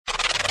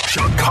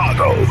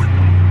Chicago.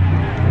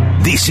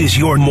 This is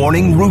your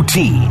morning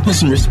routine. Put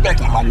some respect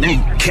on my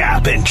name.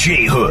 Kap and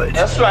J Hood.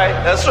 That's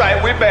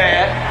right. We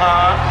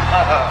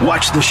bad.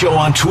 Watch the show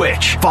on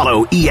Twitch.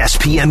 Follow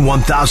ESPN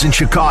 1000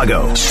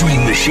 Chicago.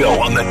 Stream the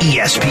show on the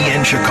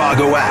ESPN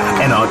Chicago app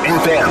and on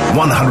FM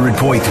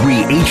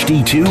 100.3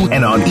 HD2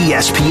 and on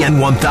ESPN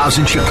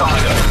 1000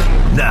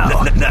 Chicago.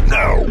 Now.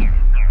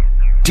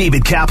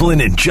 David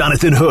Kaplan and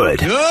Jonathan Hood.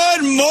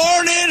 Good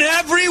morning,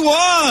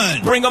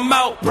 everyone. Bring them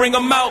out. Woo! Bring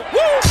them out.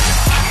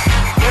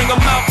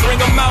 Bring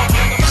them out.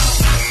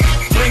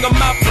 Bring them out. Bring them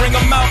out. Bring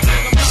them out.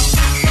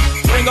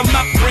 Bring them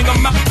out. Bring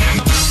them out.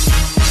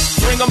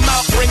 Bring them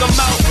out. Bring them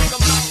out.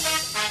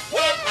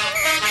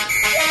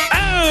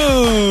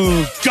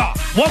 Oh, God.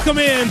 Welcome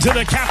in to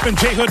the Kap and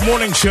J Hood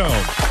Morning Show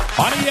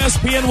on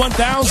ESPN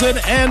 1000,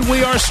 and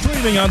we are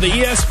streaming on the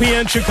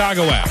ESPN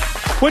Chicago app.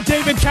 With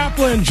David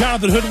Kaplan,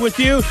 Jonathan Hood with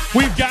you.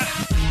 We've got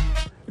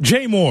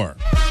Jay Moore.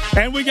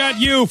 And we got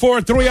you for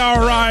a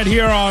 3-hour ride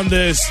here on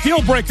this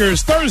Steel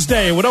Breakers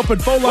Thursday with open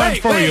phone lines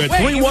for you at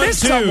 312. You missed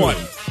someone.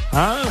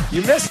 Huh?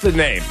 You missed the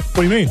name. What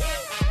do you mean?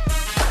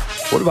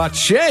 What about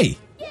Shay?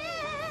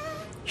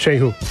 Shay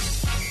who?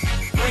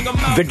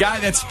 The guy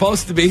that's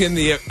supposed to be in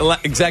the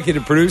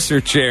executive producer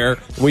chair.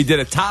 We did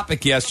a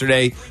topic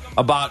yesterday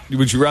about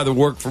would you rather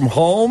work from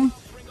home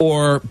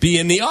or be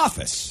in the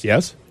office?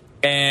 Yes.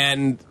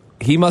 And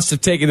he must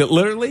have taken it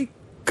literally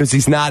because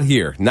he's not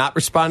here, not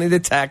responding to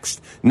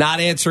text, not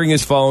answering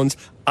his phones,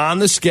 on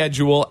the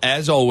schedule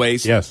as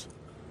always. Yes.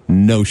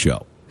 No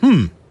show.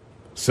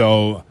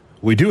 So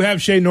we do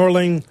have Shay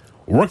Norling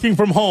working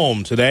from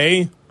home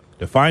today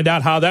to find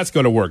out how that's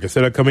going to work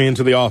instead of coming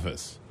into the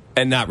office.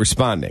 And not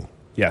responding.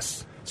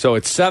 Yes. So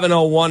it's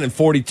 7:01 and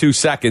 42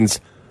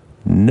 seconds.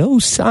 No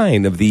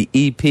sign of the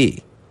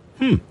EP.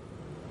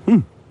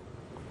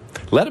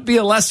 Let it be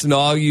a lesson to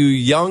all you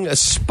young,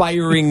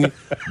 aspiring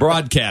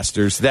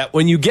broadcasters that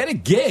when you get a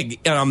gig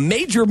in a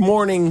major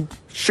morning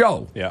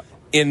show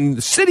in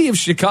the city of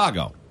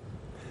Chicago,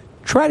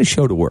 try to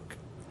show to work.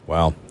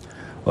 Well,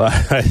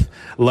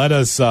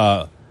 let's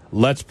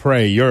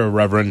pray. You're a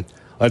reverend.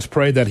 Let's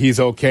pray that he's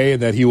okay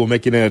and that he will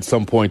make it in at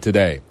some point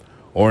today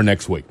or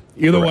next week.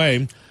 Either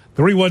way,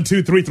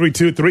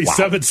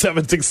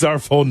 312-332-3776 is our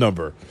phone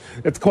number.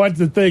 It's quite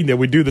the thing that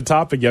we do the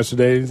topic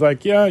yesterday. He's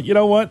like, yeah, you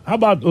know what? How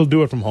about we'll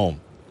do it from home?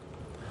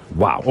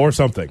 Wow. Or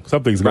something.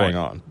 Something's going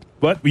on.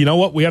 But you know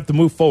what? We have to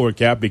move forward,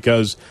 Cap,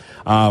 because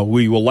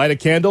we will light a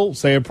candle,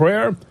 say a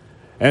prayer,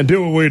 and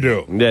do what we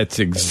do. That's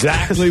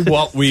exactly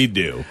what we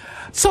do.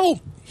 So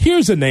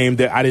here's a name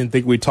that I didn't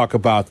think we'd talk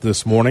about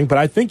this morning, but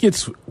I think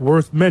it's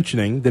worth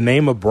mentioning, the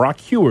name of Brock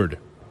Huard.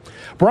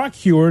 Brock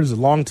Huard is a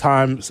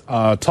longtime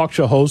talk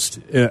show host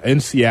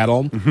in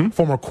Seattle,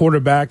 former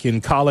quarterback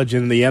in college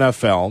and in the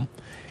NFL.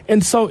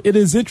 And so it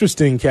is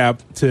interesting,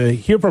 Cap, to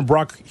hear from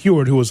Brock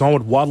Huard, who was on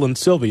with Waddle and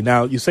Sylvie.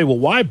 Now, you say, well,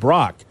 why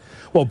Brock?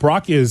 Well,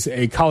 Brock is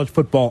a college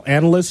football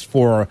analyst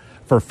for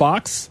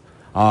Fox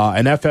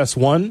and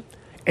FS1.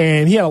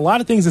 And he had a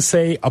lot of things to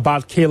say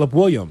about Caleb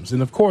Williams.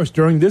 And, of course,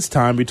 during this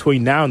time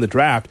between now and the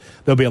draft,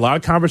 there'll be a lot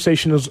of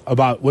conversations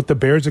about what the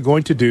Bears are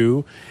going to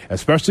do,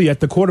 especially at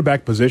the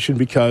quarterback position,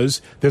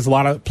 because there's a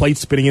lot of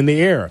plates spinning in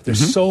the air.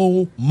 There's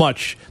so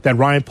much that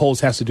Ryan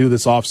Poles has to do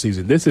this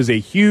offseason. This is a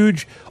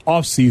huge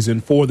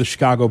offseason for the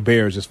Chicago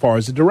Bears as far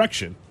as the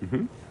direction.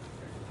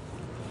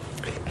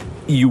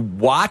 You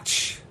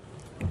watch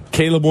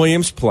Caleb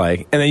Williams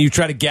play, and then you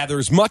try to gather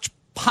as much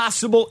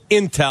possible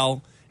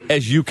intel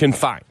as you can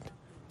find.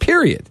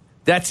 Period.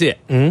 That's it.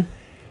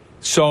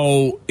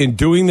 So in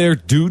doing their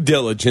due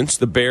diligence,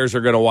 the Bears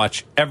are going to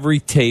watch every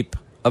tape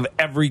of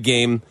every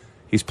game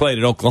he's played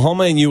at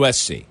Oklahoma and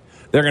USC.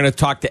 They're going to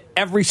talk to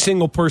every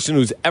single person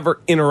who's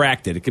ever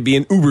interacted. It could be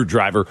an Uber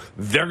driver.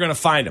 They're going to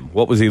find him.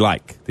 What was he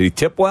like? Did he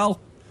tip well?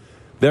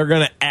 They're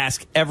going to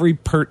ask every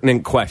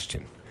pertinent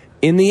question.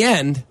 In the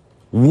end,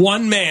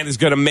 one man is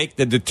going to make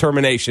the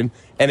determination,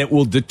 and it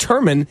will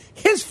determine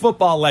his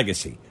football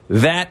legacy.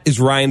 That is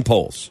Ryan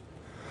Poles.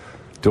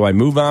 Do I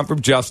move on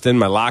from Justin?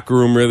 My locker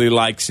room really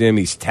likes him.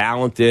 He's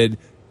talented.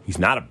 He's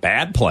not a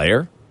bad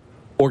player.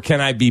 Or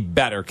can I be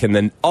better? Can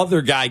the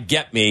other guy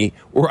get me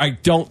where I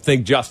don't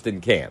think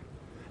Justin can?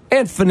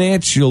 And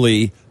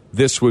financially,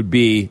 this would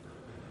be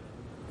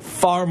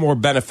far more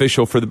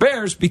beneficial for the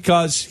Bears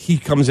because he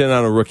comes in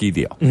on a rookie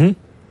deal.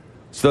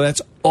 So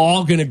that's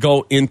all going to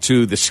go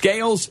into the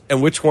scales,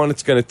 and which one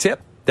it's going to tip,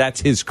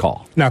 that's his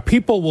call. Now,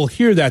 people will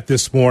hear that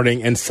this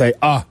morning and say,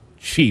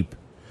 cheap.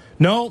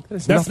 No,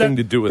 that's nothing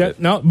to do with it.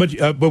 No,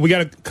 but we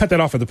got to cut that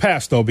off of the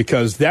past, though,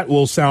 because that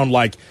will sound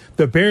like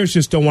the Bears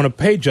just don't want to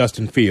pay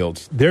Justin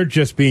Fields. They're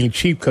just being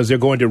cheap because they're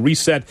going to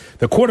reset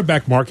the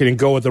quarterback market and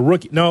go with the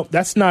rookie. No,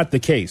 that's not the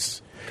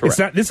case. It's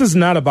not. This is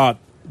not about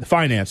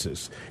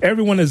finances.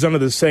 Everyone is under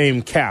the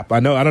same cap.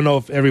 I don't know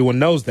if everyone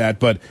knows that,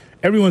 but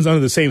everyone's under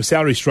the same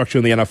salary structure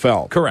in the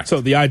NFL. Correct.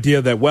 So the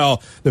idea that,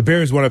 the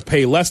Bears want to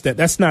pay less,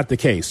 that's not the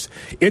case.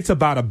 It's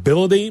about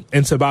ability.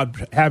 It's about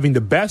having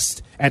the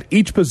best at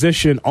each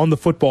position on the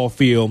football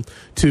field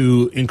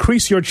to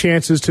increase your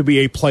chances to be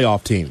a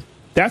playoff team.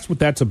 That's what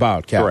that's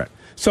about, Cap. Correct.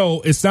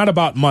 So it's not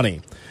about money.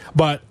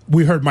 But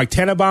we heard Mike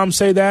Tannenbaum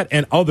say that,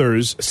 and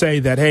others say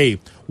that, hey,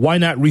 why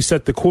not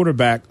reset the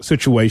quarterback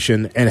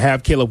situation and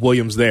have Caleb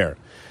Williams there?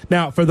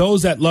 Now, for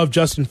those that love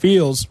Justin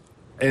Fields,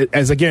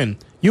 as again,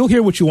 you'll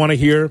hear what you want to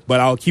hear,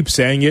 but I'll keep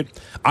saying it.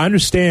 I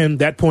understand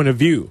that point of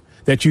view,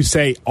 that you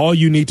say all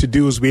you need to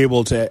do is be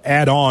able to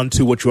add on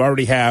to what you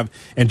already have,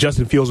 and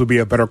Justin Fields will be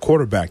a better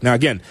quarterback. Now,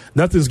 again,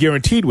 nothing's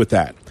guaranteed with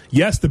that.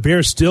 Yes, the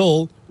Bears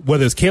still,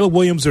 whether it's Caleb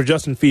Williams or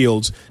Justin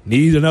Fields,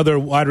 need another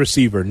wide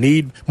receiver,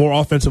 need more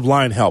offensive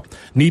line help,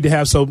 need to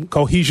have some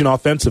cohesion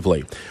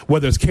offensively.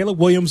 Whether it's Caleb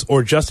Williams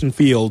or Justin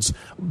Fields,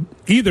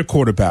 either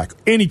quarterback,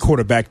 any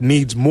quarterback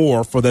needs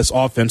more for this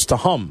offense to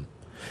hum.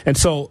 And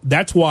so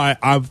that's why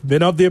I've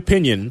been of the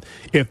opinion,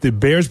 if the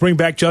Bears bring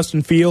back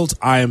Justin Fields,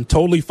 I am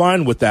totally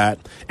fine with that,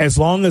 as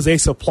long as they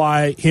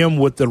supply him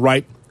with the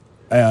right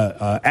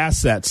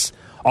assets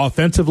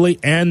offensively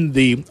and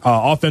the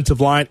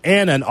offensive line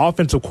and an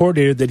offensive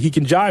coordinator that he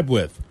can jibe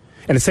with.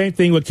 And the same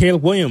thing with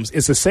Caleb Williams.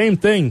 It's the same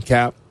thing,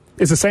 Cap.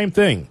 It's the same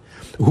thing.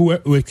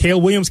 If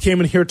Caleb Williams came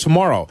in here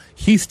tomorrow,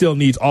 he still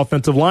needs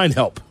offensive line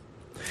help.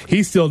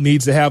 He still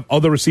needs to have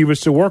other receivers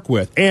to work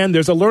with. And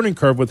there's a learning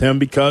curve with him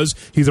because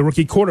he's a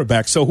rookie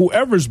quarterback. So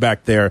whoever's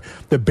back there,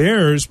 the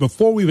Bears,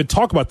 before we even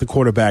talk about the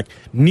quarterback,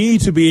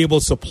 need to be able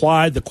to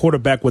supply the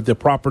quarterback with the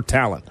proper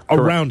talent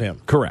around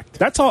him. Correct.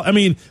 That's all. I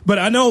mean, but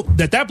I know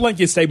that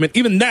blanket statement,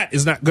 even that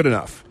is not good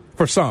enough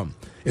for some.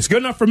 It's good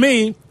enough for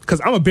me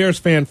because I'm a Bears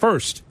fan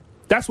first.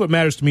 That's what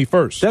matters to me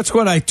first. That's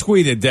what I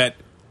tweeted, that,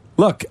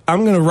 look,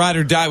 I'm going to ride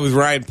or die with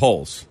Ryan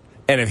Poles.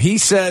 And if he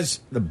says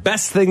the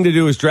best thing to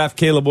do is draft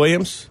Caleb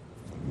Williams,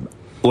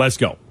 let's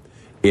go.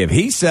 If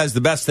he says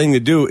the best thing to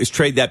do is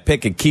trade that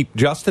pick and keep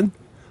Justin,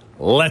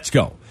 let's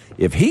go.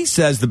 If he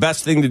says the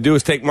best thing to do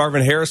is take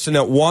Marvin Harrison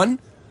at 1,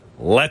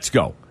 let's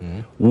go. Mm-hmm.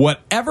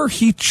 Whatever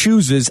he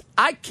chooses,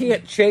 I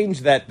can't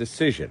change that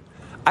decision.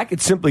 I could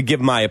simply give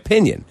my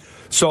opinion.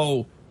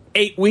 So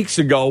 8 weeks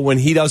ago, when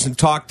he doesn't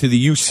talk to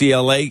the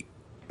UCLA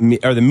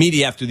or the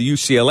media after the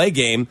UCLA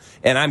game,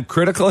 and I'm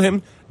critical of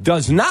him,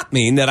 does not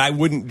mean that I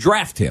wouldn't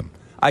draft him.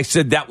 I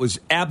said that was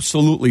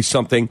absolutely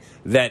something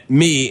that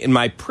me in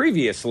my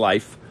previous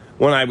life,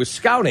 when I was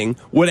scouting,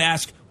 would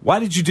ask, why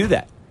did you do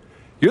that?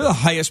 You're the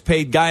highest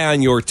paid guy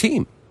on your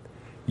team.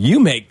 You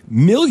make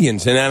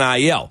millions in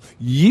NIL.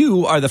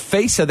 You are the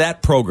face of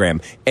that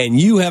program, and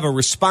you have a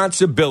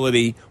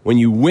responsibility when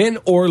you win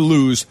or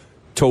lose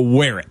to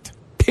wear it,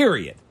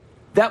 period.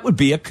 That would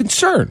be a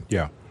concern.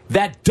 Yeah.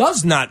 That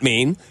does not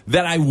mean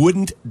that I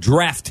wouldn't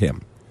draft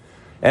him.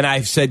 And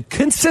I've said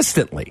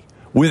consistently,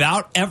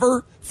 without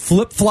ever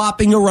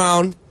flip-flopping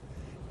around,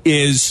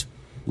 is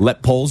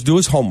let Poles do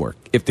his homework.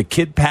 If the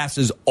kid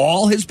passes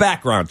all his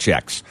background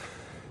checks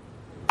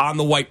on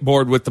the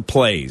whiteboard with the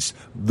plays,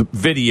 the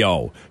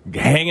video,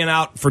 hanging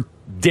out for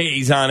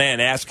days on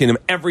end, asking him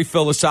every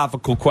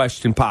philosophical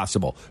question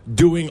possible,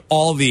 doing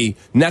all the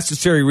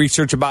necessary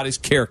research about his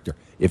character.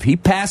 If he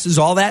passes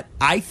all that,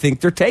 I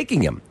think they're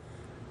taking him.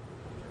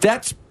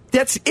 That's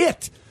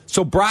it.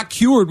 So Brock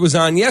Heward was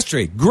on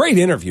yesterday. Great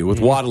interview with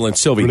Waddle and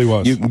Sylvie. Really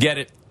was. You can get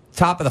it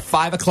top of the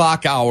 5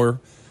 o'clock hour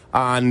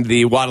on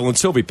the Waddle and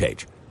Sylvie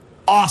page.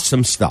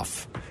 Awesome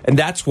stuff. And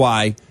that's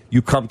why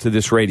you come to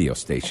this radio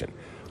station.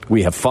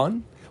 We have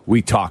fun.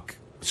 We talk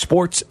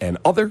sports and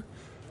other.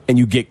 And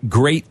you get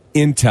great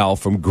intel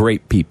from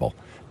great people.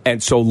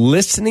 And so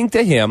listening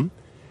to him,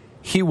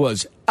 he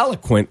was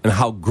eloquent in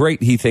how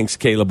great he thinks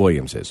Caleb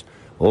Williams is.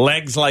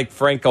 Legs like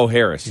Franco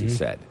Harris, he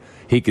said.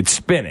 He could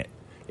spin it.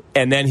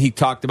 And then he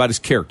talked about his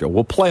character.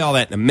 We'll play all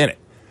that in a minute.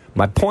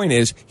 My point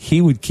is, he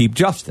would keep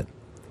Justin,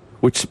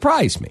 which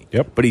surprised me.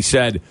 Yep. But he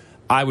said,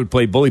 I would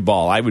play bully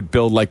ball. I would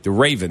build like the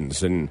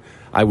Ravens, and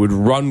I would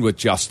run with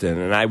Justin,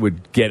 and I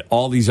would get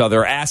all these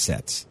other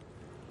assets.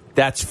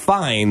 That's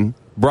fine.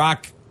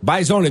 Brock, by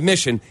his own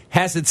admission,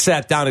 hasn't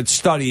sat down and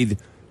studied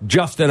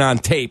Justin on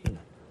tape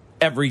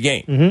every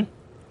game. Mm-hmm.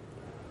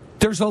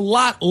 There's a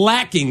lot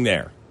lacking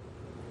there.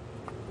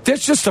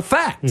 That's just a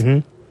fact.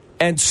 Mm-hmm.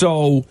 And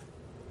so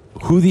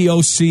who the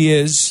OC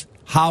is,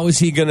 how is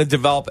he going to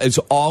develop, is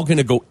all going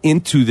to go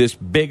into this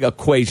big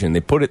equation.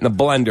 They put it in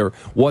the blender.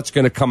 What's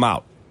going to come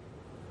out?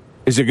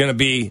 Is it going to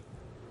be,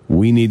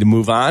 we need to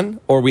move on,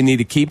 or we need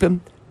to keep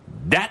him?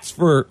 That's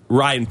for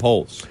Ryan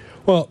Poles.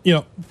 Well,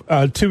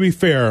 to be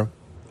fair,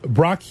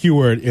 Brock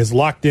Heward is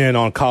locked in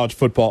on college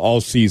football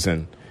all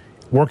season,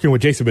 working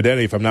with Jason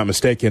Benetti, if I'm not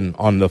mistaken,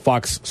 on the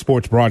Fox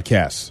Sports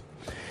broadcasts.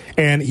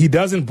 And he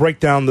doesn't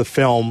break down the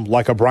film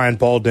like a Brian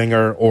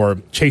Baldinger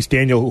or Chase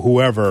Daniel,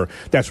 whoever,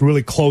 that's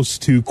really close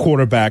to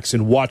quarterbacks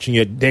and watching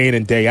it day in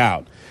and day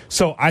out.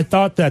 So I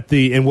thought that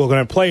and we're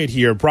going to play it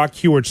here, Brock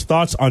Heward's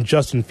thoughts on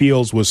Justin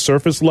Fields was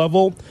surface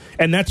level,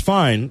 and that's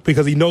fine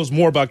because he knows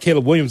more about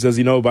Caleb Williams as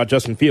he knows about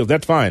Justin Fields.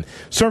 That's fine.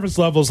 Surface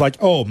level is like,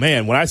 oh,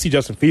 man, when I see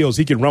Justin Fields,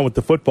 he can run with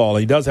the football, and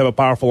he does have a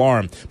powerful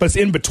arm. But it's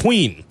in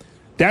between.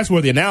 That's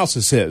where the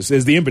analysis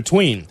is the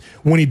in-between.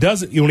 When he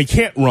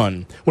can't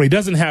run, when he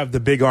doesn't have the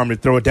big arm to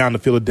throw it down the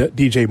field of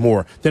DJ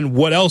Moore, then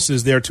what else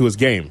is there to his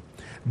game?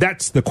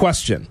 That's the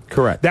question.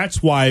 Correct.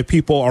 That's why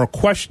people are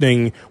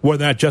questioning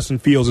whether or not Justin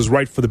Fields is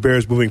right for the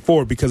Bears moving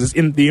forward, because it's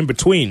in the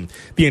in-between.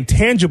 The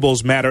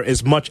intangibles matter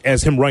as much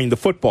as him running the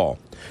football.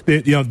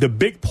 The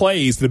big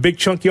plays, the big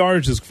chunk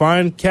yards is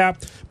fine,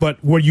 Cap,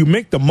 but where you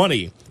make the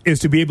money is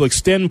to be able to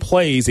extend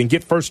plays and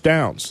get first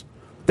downs.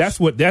 That's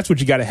what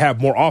you got to have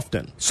more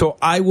often. So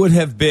I would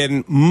have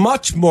been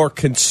much more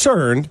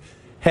concerned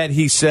had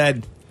he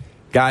said,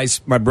 guys,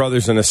 my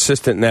brother's an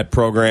assistant in that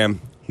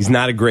program. He's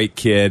not a great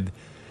kid.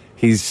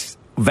 He's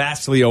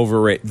vastly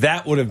overrated.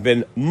 That would have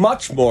been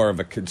much more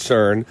of a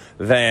concern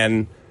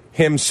than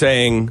him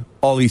saying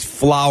all these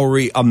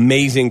flowery,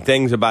 amazing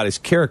things about his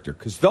character,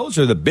 because those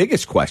are the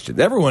biggest questions.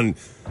 Everyone,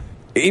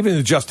 even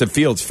the Justin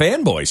Fields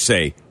fanboys,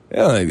 say,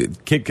 the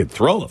kid could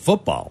throw the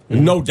football.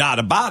 No doubt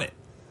about it.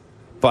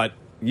 But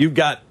you've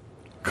got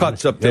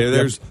cuts up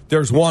there.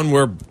 There's one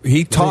where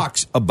he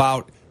talks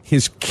about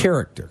his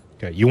character.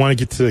 Okay, you want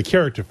to get to the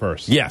character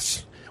first.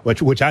 Yes.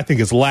 Which I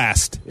think is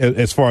last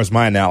as far as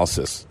my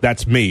analysis.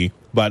 That's me.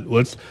 But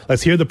let's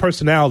hear the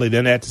personality.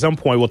 Then at some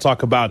point we'll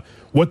talk about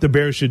what the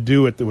Bears should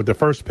do with the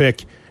first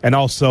pick, and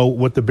also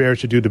what the Bears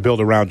should do to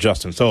build around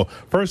Justin. So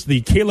first,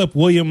 the Caleb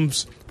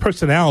Williams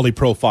personality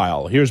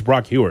profile. Here's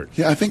Brock Huard.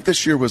 Yeah, I think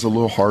this year was a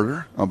little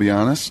harder, I'll be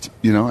honest.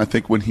 I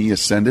think when he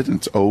ascended, and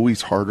it's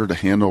always harder to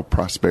handle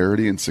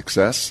prosperity and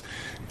success.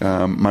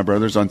 My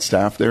brother's on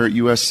staff there at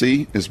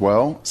USC as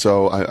well,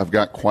 so I've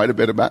got quite a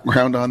bit of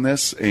background on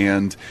this.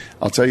 And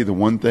I'll tell you, the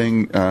one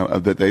thing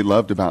that they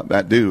loved about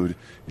that dude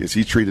is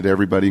he treated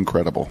everybody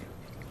incredible.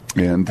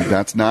 And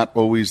that's not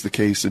always the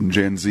case in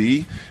Gen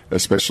Z,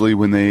 especially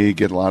when they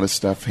get a lot of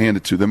stuff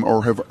handed to them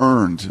or have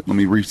earned. Let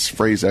me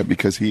rephrase that,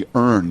 because he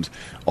earned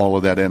all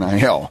of that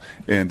NIL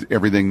and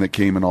everything that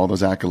came in all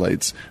those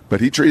accolades.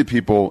 But he treated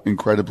people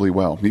incredibly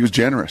well. He was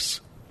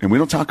generous. And we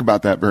don't talk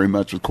about that very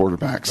much with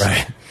quarterbacks.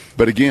 Right.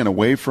 But again,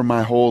 away from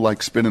my whole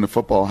spinning a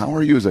football, how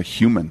are you as a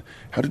human?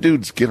 How do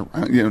dudes get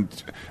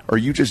around? Are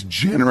you just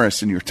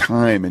generous in your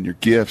time and your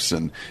gifts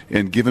and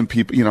giving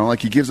people,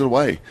 he gives it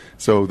away.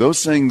 So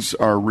those things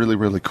are really,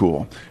 really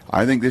cool.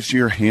 I think this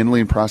year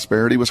handling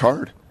prosperity was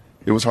hard.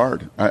 It was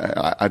hard.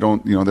 I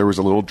don't, there was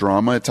a little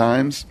drama at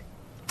times.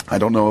 I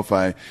don't know if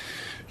I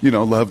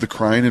love the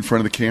crying in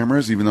front of the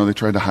cameras, even though they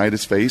tried to hide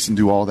his face and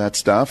do all that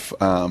stuff.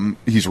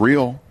 He's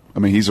real. I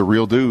mean, he's a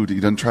real dude.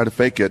 He doesn't try to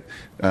fake it.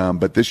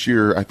 But this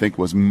year, I think,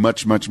 was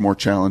much, much more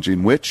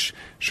challenging, which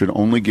should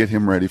only get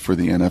him ready for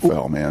the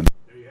NFL, man.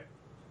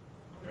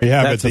 There you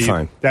have That's it. a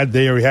sign.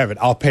 There you have it.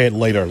 I'll pay it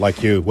later,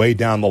 like you, way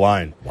down the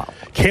line. Wow.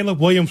 Caleb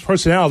Williams'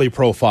 personality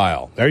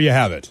profile. There you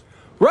have it.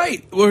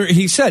 Right, where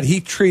he said he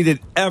treated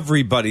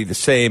everybody the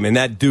same, and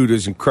that dude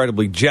is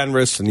incredibly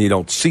generous, and you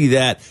don't see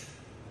that.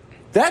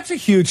 That's a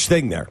huge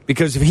thing there,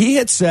 because if he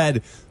had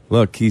said,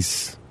 look,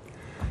 he's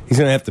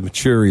going to have to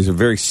mature. He's a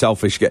very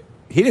selfish guy.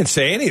 He didn't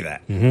say any of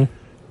that. Mm-hmm.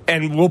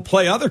 And we'll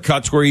play other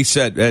cuts where he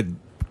said,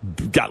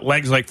 got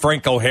legs like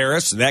Franco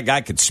Harris, and that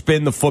guy could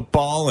spin the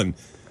football. And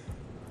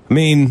I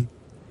mean,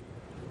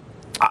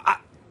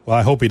 well,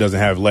 I hope he doesn't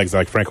have legs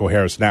like Franco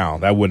Harris now.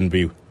 That wouldn't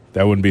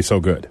be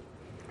so good.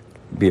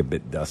 Be a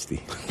bit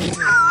dusty.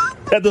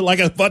 That looked like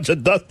a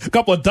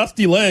couple of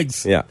dusty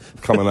legs. Yeah,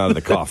 coming out of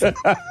the coffin.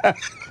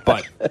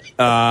 But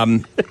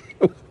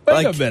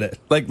wait a minute.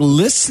 Like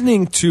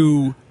listening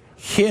to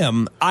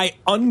him, I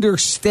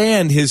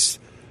understand his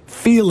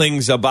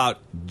feelings about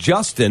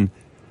Justin,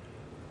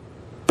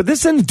 but this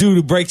isn't a dude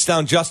who breaks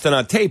down Justin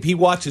on tape. He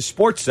watches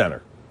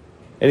SportsCenter,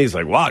 and he's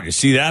like, wow, did you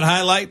see that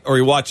highlight? Or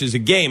he watches a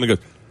game and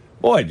goes,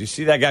 boy, did you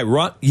see that guy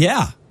run?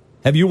 Yeah.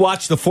 Have you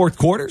watched the fourth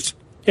quarters?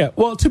 Yeah,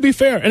 well, to be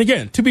fair,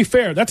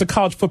 that's a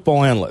college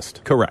football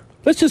analyst. Correct.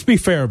 Let's just be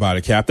fair about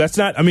it, Cap. That's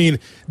not,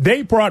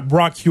 they brought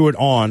Brock Huard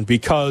on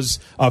because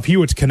of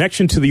Huard's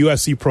connection to the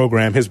USC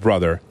program, his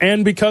brother,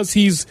 and because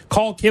he's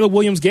called Caleb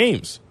Williams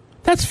games.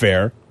 That's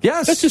fair.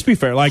 Yes. Let's just be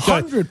fair.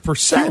 100%.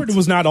 Huard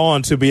was not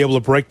on to be able to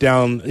break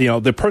down,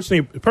 the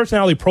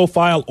personality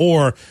profile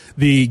or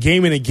the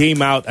game in and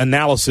game out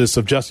analysis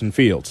of Justin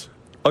Fields.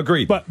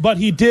 Agreed. But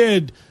he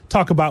did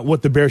talk about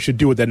what the Bears should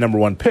do with that number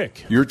one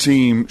pick. Your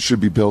team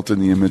should be built in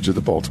the image of the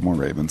Baltimore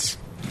Ravens.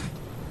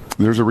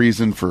 There's a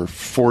reason for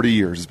 40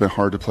 years it's been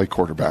hard to play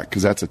quarterback,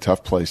 because that's a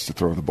tough place to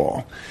throw the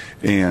ball.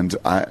 And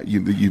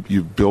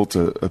you built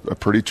a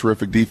pretty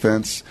terrific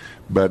defense,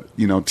 but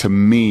to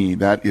me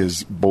that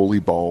is bully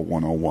ball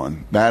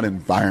 101. That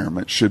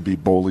environment should be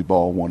bully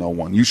ball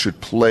 101. You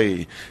should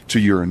play to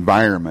your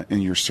environment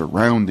and your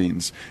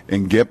surroundings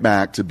and get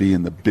back to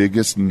being the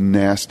biggest,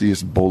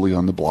 nastiest bully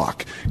on the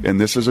block. And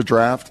this is a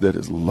draft that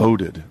is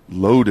loaded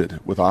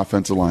with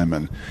offensive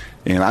linemen.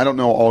 And I don't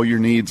know all your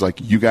needs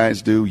like you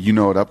guys do. You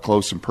know it up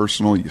close and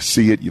personal. You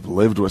see it. You've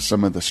lived with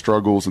some of the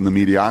struggles and the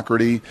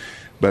mediocrity.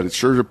 But it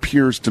sure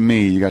appears to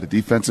me you got a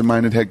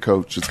defensive-minded head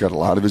coach that's got a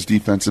lot of his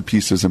defensive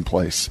pieces in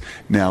place.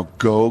 Now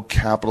go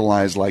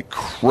capitalize like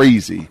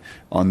crazy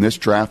on this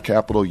draft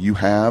capital you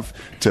have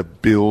to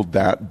build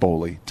that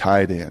bully,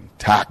 tight end,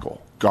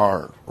 tackle,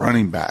 guard,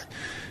 running back.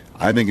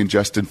 I think in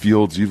Justin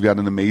Fields, you've got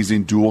an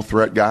amazing dual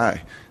threat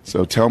guy.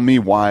 So tell me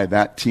why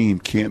that team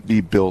can't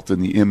be built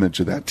in the image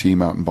of that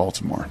team out in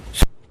Baltimore.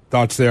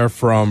 Thoughts there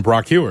from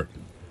Brock Heward.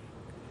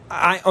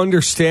 I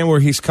understand where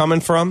he's coming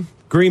from.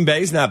 Green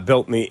Bay's not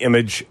built in the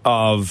image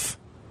of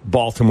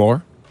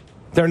Baltimore.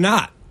 They're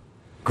not.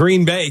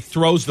 Green Bay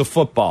throws the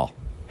football.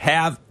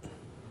 Have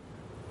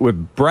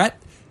with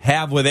Brett,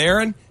 have with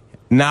Aaron,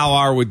 now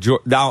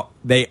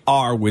they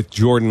are with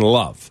Jordan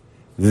Love.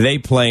 They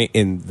play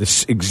in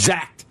the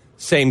exact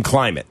same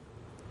climate.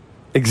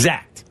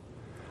 Exact.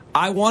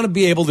 I want to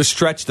be able to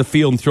stretch the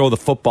field and throw the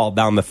football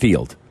down the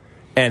field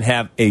and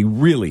have a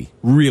really,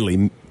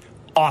 really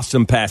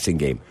awesome passing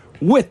game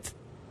with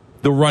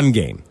the run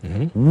game,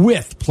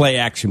 with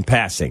play-action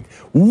passing,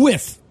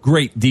 with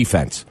great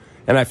defense.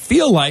 And I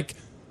feel like,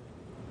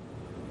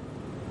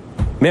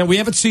 man, we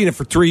haven't seen it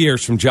for 3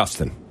 years from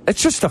Justin.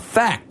 It's just a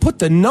fact. Put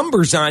the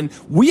numbers on.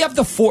 We have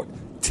the four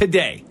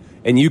today.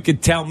 And you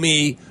could tell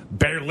me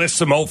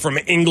Berlissimo from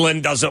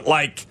England doesn't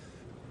like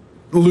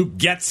Luke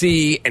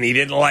Getsy, and he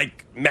didn't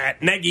like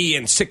Matt Nagy,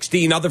 and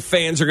 16 other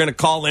fans are going to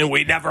call in,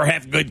 we never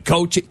have good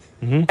coaching.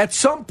 At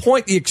some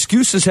point, the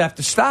excuses have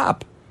to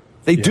stop.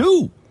 They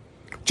do.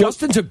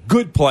 Justin's a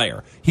good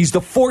player. He's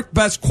the fourth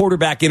best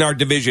quarterback in our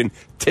division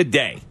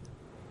today.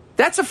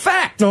 That's a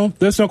fact. No,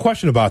 there's no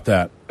question about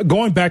that.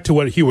 Going back to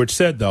what Heward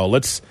said, though,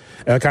 let's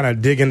kind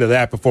of dig into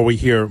that before we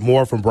hear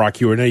more from Brock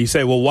Heward. And you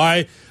say, well,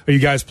 why are you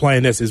guys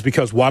playing this? It's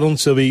because Waddle and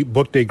Sylvie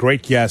booked a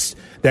great guest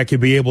that could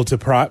be able to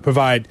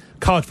provide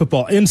college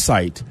football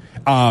insight.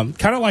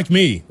 Kind of like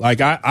me.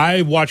 Like,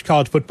 I watch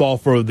college football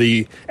for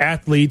the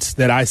athletes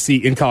that I see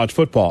in college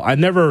football. I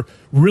never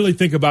really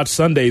think about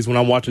Sundays when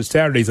I'm watching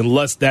Saturdays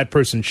unless that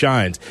person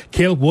shines.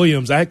 Caleb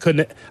Williams, I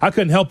couldn't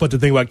help but to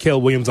think about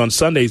Caleb Williams on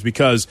Sundays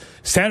because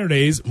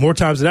Saturdays, more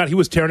times than not, he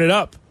was tearing it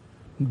up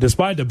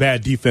despite the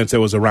bad defense that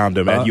was around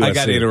him at USC. I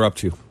got to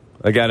interrupt you.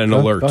 I got an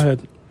alert. Go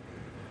ahead.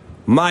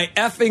 My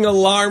effing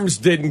alarms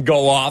didn't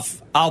go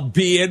off. I'll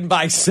be in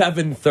by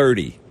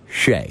 7:30.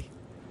 Shay.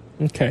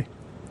 Okay.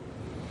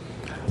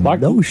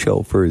 No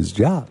show for his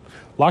job.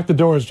 Lock the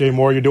doors, Jay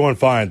Moore. You're doing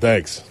fine.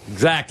 Thanks.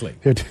 Exactly.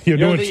 You're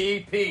doing the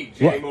EP,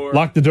 Jay Moore.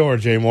 Lock the door,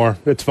 Jay Moore.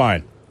 It's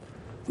fine.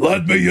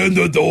 Let me in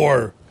the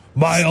door.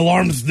 My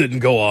alarms didn't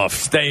go off.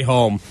 Stay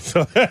home.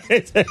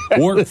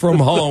 Work from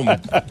home.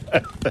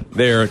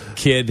 There,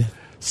 kid.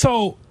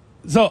 So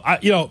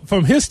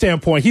from his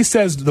standpoint, he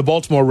says the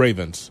Baltimore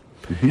Ravens.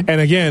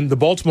 And again, the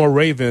Baltimore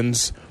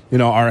Ravens,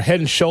 are head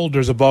and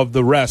shoulders above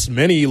the rest.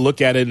 Many look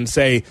at it and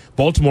say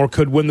Baltimore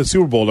could win the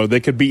Super Bowl or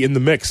they could be in the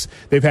mix.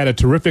 They've had a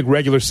terrific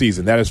regular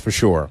season, that is for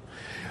sure.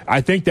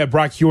 I think that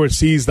Brock Heward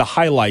sees the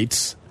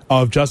highlights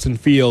of Justin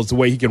Fields, the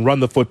way he can run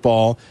the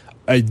football,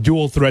 a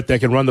dual threat that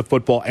can run the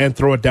football and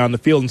throw it down the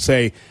field and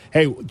say,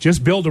 hey,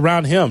 just build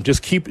around him.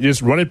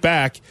 Just run it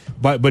back,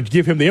 but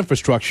give him the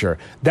infrastructure.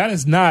 That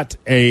is not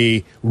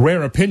a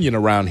rare opinion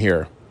around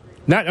here.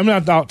 I'm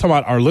not talking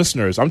about our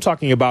listeners. I'm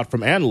talking about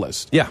from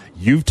analysts. Yeah.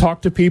 You've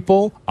talked to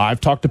people. I've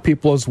talked to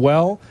people as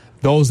well.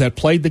 Those that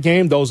played the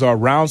game, those are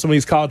around some of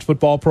these college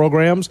football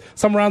programs,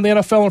 some around the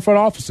NFL and front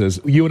offices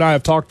you and I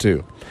have talked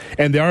to.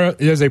 And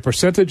there's a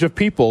percentage of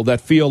people that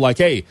feel like,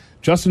 hey,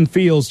 Justin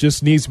Fields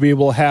just needs to be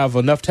able to have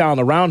enough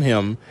talent around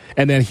him,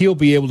 and then he'll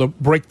be able to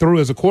break through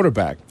as a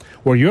quarterback.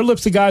 Well, your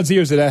lips to God's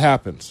ears that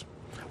happens.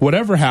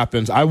 Whatever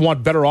happens, I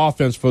want better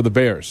offense for the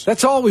Bears.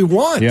 That's all we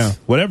want. Yeah,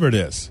 whatever it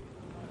is.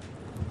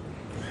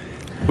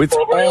 It's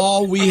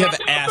all we have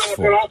asked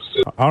for.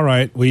 All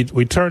right, we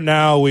turn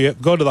now. We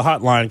go to the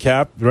hotline,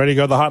 Cap. You ready to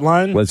go to the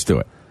hotline? Let's do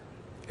it.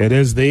 It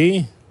is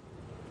the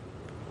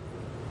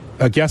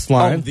guest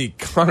line. Oh, the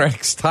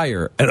CarX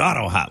Tire and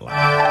Auto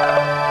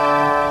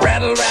Hotline.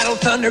 Rattle, rattle,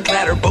 thunder,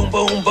 clatter, boom,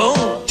 boom,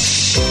 boom.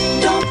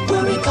 Don't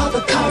worry, call the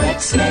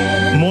CarX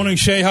man. Morning,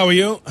 Shay. How are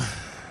you?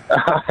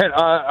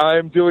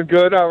 I'm doing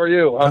good. How are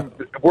you? I'm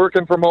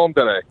working from home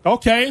today.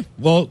 Okay.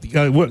 Well,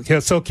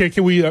 so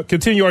can we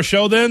continue our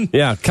show then?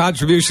 Yeah,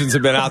 contributions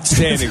have been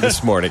outstanding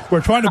this morning. We're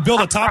trying to build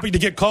a topic to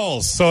get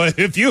calls. So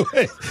if you're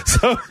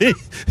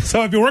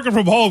working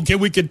from home, can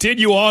we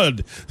continue on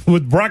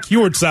with Brock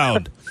Heward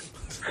sound?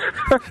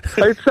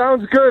 It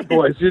sounds good,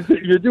 boys.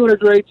 You're doing a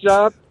great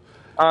job.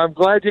 I'm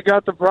glad you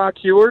got the Brock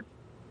Heward.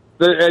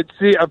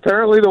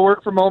 Apparently the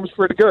work from home is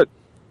pretty good.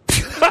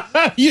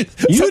 You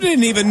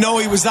didn't even know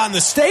he was on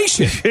the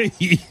station.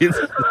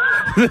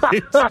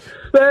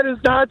 That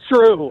is not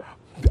true.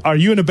 Are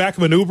you in the back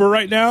of an Uber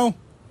right now?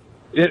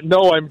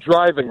 No, I'm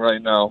driving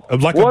right now.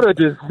 What a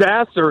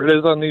disaster it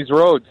is on these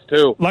roads,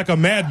 too. Like a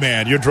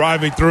madman, you're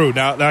driving through.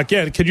 Now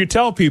again, could you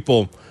tell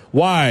people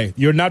why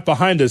you're not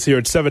behind us here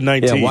at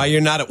 7:19? Yeah, why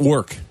you're not at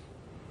work.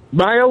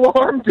 My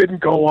alarm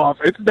didn't go off.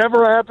 It's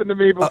never happened to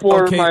me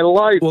before in my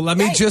life. Well, let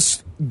me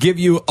just give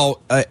you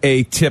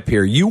a tip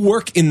here. You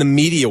work in the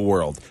media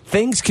world.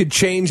 Things could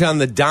change on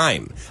the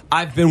dime.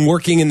 I've been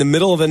working in the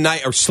middle of the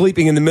night or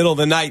sleeping in the middle of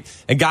the night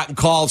and gotten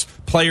calls.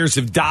 Players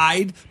have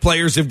died.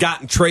 Players have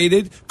gotten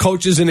traded.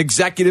 Coaches and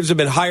executives have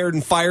been hired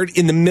and fired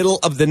in the middle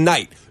of the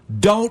night.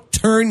 Don't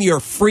turn your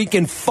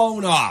freaking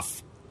phone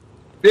off.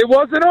 It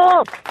wasn't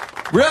off.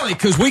 Really,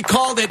 because we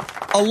called it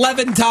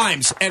 11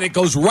 times, and it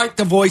goes right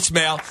to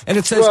voicemail, and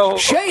it says,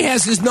 Shay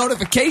has his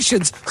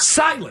notifications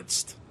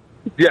silenced.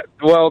 Yeah,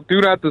 well, do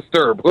not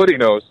disturb. Hoodie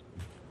knows.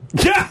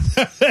 Yeah.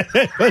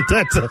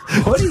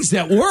 Hoodie's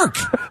at work.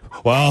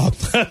 Well,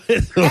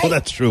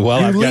 that's true.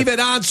 Well, you leave it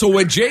on, so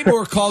when Jay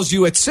Moore calls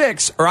you at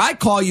 6, or I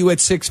call you at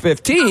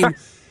 6:15,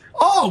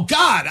 oh,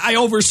 God, I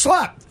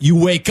overslept. You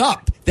wake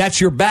up.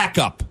 That's your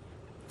backup.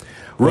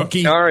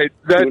 Rookie. All right,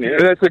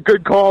 that's a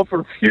good call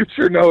for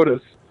future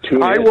notice.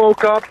 I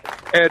woke up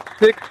at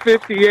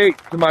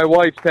 6:58 to my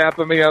wife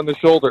tapping me on the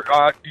shoulder.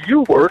 Do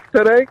you work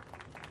today?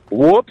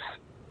 Whoops.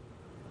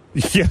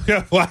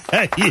 Yeah, well,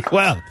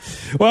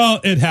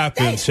 it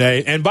happens,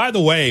 Shay. And by the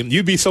way,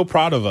 you'd be so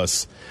proud of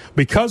us.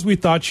 Because we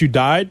thought you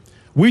died,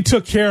 we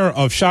took care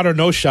of shot or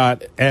no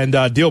shot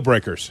and deal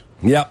breakers.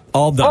 Yep,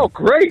 all done. Oh,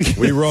 great.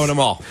 We wrote them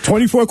all.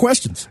 24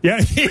 questions.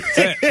 Yeah.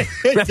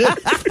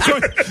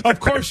 Of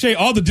course, Shay,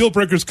 all the deal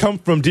breakers come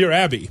from Dear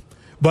Abby.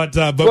 But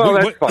that's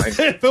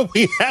fine. But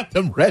we have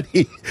them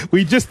ready.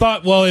 We just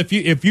thought, well, if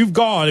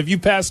you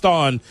passed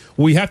on,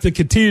 we have to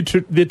continue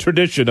the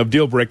tradition of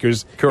deal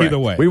breakers. Correct. Either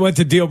way. We went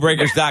to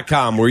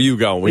dealbreakers.com where you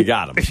go. We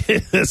got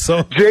them.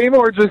 So Jay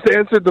Moore just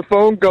answered the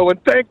phone going,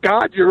 thank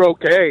God you're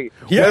okay.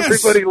 Yes.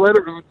 Everybody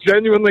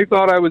genuinely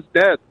thought I was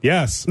dead.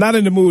 yes. Not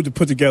in the mood to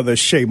put together a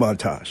Shea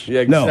montage.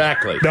 Yeah,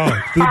 exactly. No.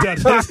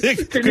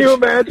 Can you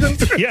imagine?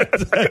 Yeah,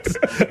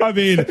 I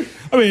mean,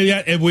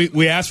 yeah. And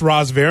we asked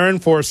Roz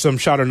Varon for some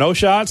shot or no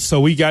shots.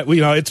 So we got,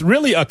 it's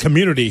really a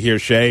community here,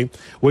 Shay.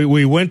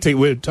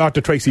 We talked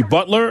to Tracy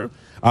Butler.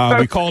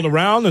 We called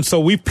around, and so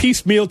we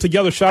piecemealed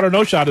together shot or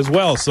no shot as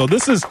well. So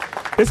this is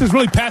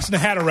really passing the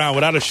hat around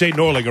without a Shay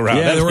Norling around.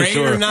 Yeah, that's there were for 8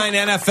 sure. or 9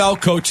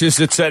 NFL coaches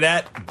that said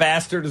that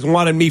bastard has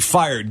wanted me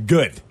fired.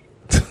 Good.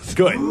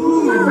 Good.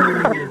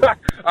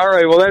 All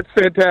right, well, that's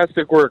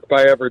fantastic work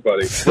by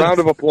everybody. Round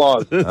of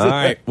applause. All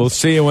right, we'll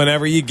see you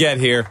whenever you get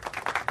here.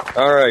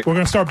 All right. We're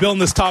going to start building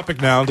this topic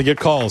now to get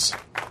calls.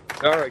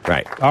 All right.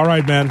 Right. All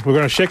right, man. We're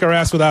going to shake our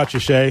ass without you,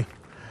 Shay.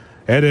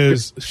 It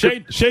is Shay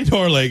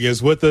Norling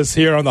is with us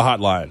here on the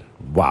hotline.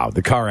 Wow,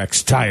 the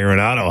CarX Tire and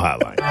Auto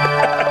Hotline.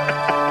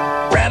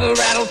 Rattle,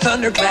 rattle,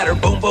 thunder, clatter,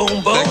 boom, boom,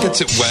 boom. That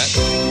gets it wet.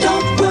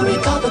 Don't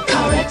worry, call the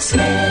CarX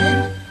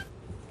man.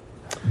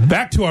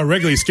 Back to our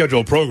regularly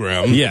scheduled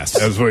program. Yes.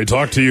 As we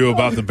talk to you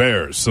about the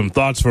Bears. Some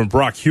thoughts from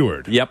Brock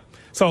Heward. Yep.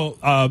 So,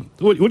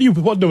 what do you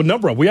want the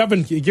number of? We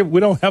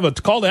don't have a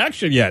call to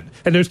action yet,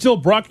 and there's still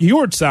Brock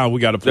Heward sound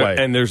we got to play.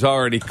 And there's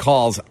already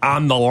calls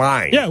on the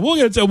line. Yeah, we'll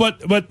get to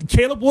but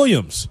Caleb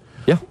Williams.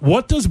 Yeah.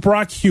 What does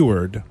Brock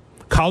Heward,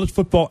 college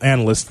football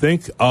analyst,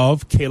 think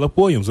of Caleb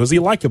Williams? What does he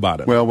like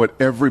about it? Well, what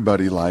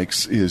everybody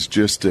likes is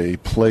just a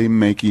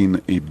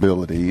playmaking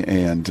ability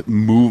and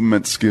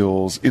movement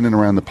skills in and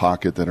around the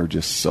pocket that are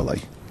just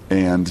silly.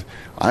 And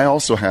I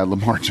also had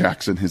Lamar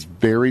Jackson, his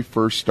very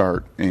first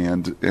start,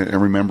 and I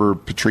remember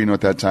Petrino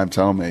at that time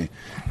telling me,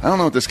 I don't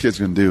know what this kid's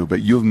going to do,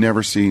 but you've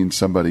never seen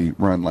somebody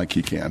run like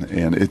he can,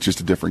 and it's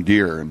just a different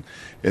gear. And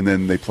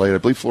then they played, I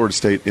believe, Florida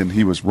State, and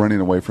he was running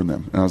away from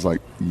them. And I was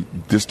like,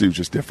 this dude's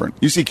just different.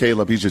 You see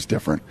Caleb, he's just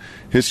different.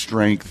 His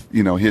strength,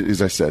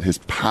 as I said, his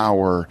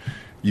power.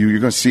 You're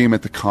going to see him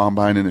at the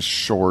combine in his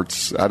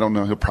shorts. I don't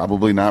know. He'll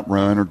probably not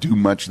run or do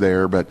much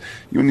there. But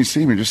when you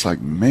see him, you're just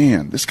like,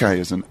 man, this guy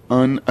is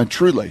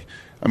truly,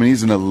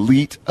 he's an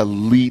elite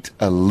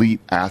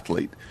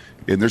athlete.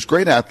 And there's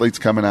great athletes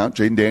coming out.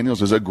 Jaden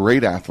Daniels is a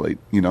great athlete.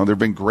 There have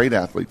been great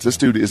athletes. This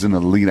dude is an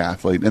elite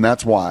athlete. And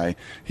that's why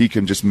he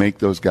can just make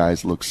those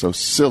guys look so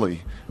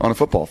silly on a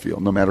football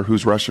field, no matter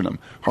who's rushing them.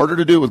 Harder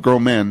to do with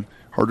grown men.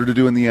 Harder to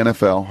do in the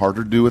NFL,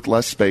 harder to do with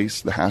less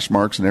space, the hash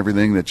marks and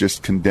everything that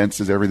just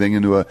condenses everything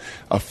into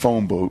a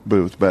phone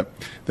booth. But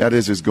that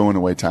is his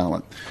going-away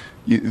talent.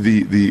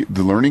 The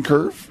learning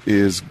curve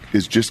is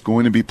just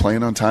going to be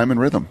playing on time and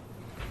rhythm.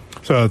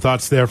 So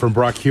thoughts there from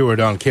Brock Heward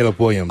on Caleb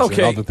Williams and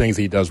all the things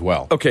he does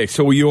well. Okay,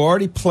 so you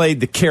already played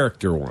the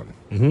character one.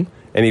 Mm-hmm.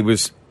 And he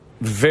was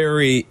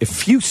very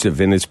effusive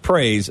in his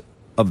praise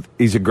of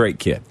he's a great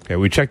kid. Okay,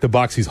 we checked the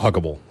box. He's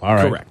huggable. All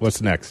right. Correct. What's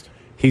next?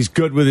 He's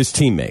good with his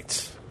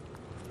teammates.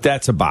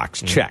 That's a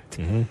box checked.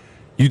 Mm-hmm.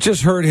 You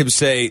just heard him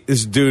say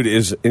this dude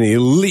is an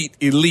elite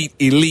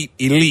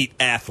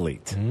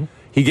athlete. Mm-hmm.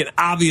 He can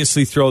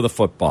obviously throw the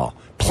football,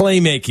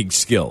 playmaking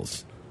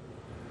skills.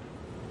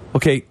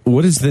 Okay,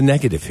 what is the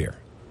negative here?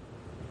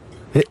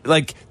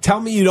 Like, tell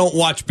me you don't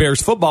watch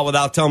Bears football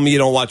without telling me you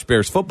don't watch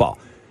Bears football.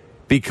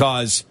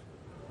 Because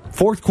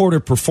fourth quarter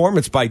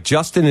performance by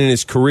Justin in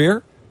his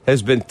career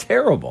has been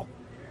terrible.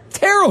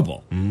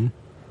 Terrible. Mm-hmm.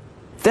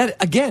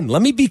 That, again,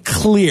 let me be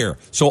clear.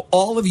 So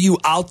all of you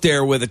out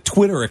there with a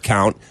Twitter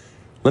account,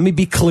 let me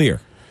be clear.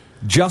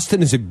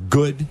 Justin is a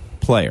good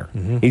player.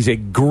 Mm-hmm. He's a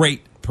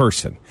great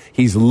person.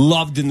 He's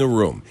loved in the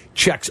room.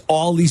 Checks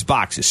all these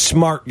boxes.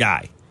 Smart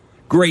guy.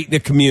 Great in the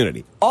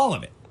community. All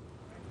of it.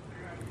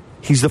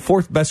 He's the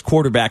fourth best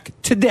quarterback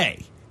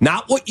today.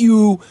 Not what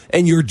you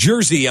and your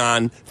jersey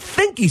on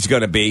think he's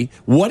going to be.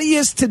 What he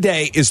is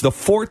today is the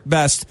fourth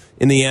best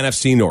in the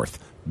NFC North.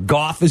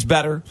 Goff is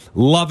better.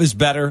 Love is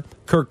better.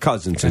 Kirk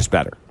Cousins is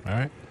better. All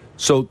right.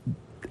 So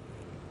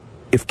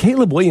if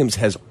Caleb Williams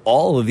has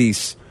all of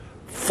these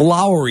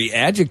flowery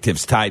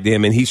adjectives tied to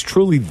him and he's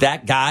truly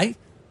that guy,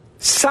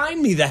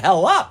 sign me the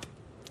hell up.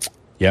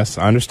 Yes,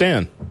 I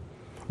understand.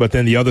 But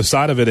then the other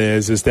side of it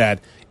is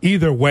that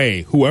either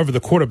way, whoever the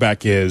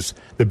quarterback is,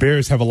 the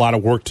Bears have a lot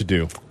of work to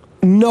do.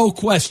 No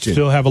question.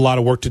 Still have a lot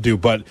of work to do.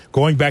 But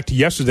going back to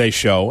yesterday's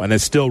show, and it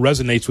still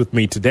resonates with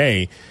me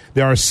today,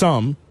 there are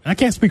some, and I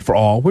can't speak for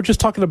all, we're just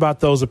talking about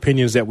those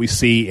opinions that we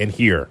see and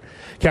hear.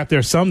 Cap, there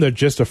are some that are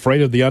just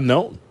afraid of the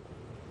unknown.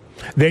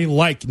 They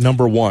like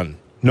number one.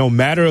 No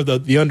matter the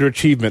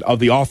underachievement of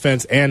the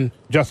offense and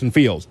Justin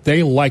Fields,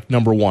 they like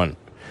number one.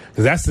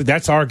 Because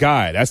that's our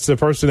guy. That's the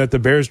person that the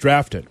Bears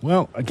drafted.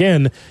 Well,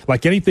 again,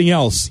 like anything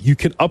else, you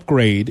can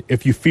upgrade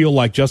if you feel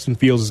like Justin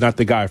Fields is not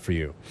the guy for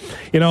you.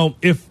 You know,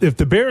 if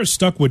the Bears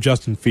stuck with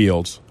Justin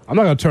Fields, I'm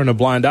not going to turn a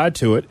blind eye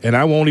to it, and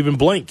I won't even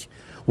blink.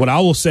 What I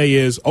will say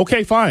is,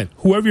 okay, fine.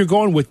 Whoever you're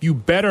going with, you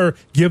better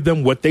give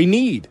them what they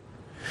need.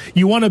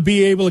 You want to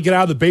be able to get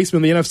out of the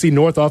basement of the NFC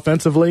North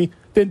offensively,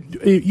 then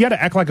you got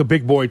to act like a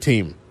big boy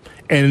team.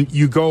 And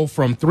you go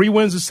from 3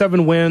 wins to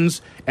 7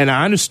 wins. And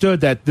I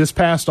understood that this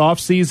past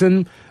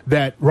offseason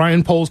that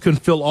Ryan Poles couldn't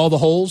fill all the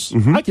holes.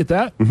 Mm-hmm. I get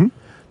that.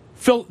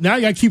 Mm-hmm. Now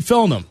you got to keep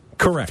filling them.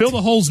 Correct. Fill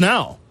the holes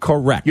now.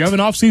 Correct. You have an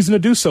offseason to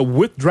do so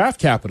with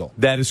draft capital.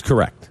 That is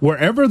correct.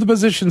 Wherever the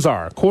positions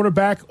are,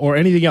 quarterback or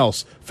anything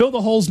else, fill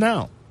the holes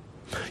now.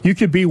 You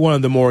could be one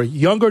of the more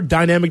younger,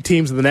 dynamic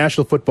teams in the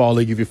National Football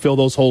League if you fill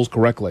those holes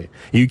correctly.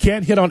 You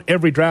can't hit on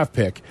every draft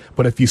pick,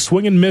 but if you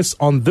swing and miss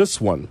on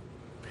this one,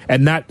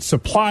 and not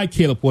supply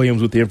Caleb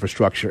Williams with the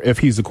infrastructure if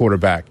he's the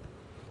quarterback,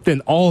 then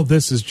all of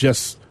this is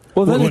just...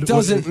 Well, then it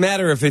doesn't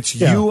matter if it's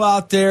you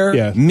out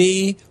there,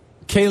 me,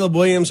 Caleb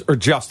Williams, or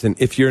Justin.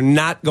 If you're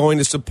not going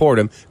to support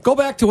him, go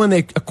back to when they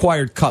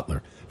acquired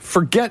Cutler.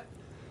 Forget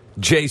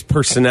Jay's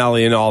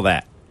personality and all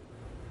that.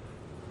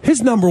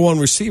 His number one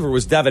receiver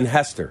was Devin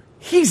Hester.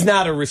 He's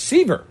not a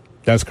receiver.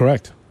 That's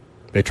correct.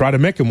 They tried to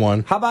make him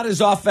one. How about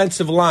his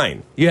offensive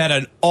line? You had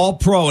an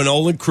all-pro in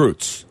Olin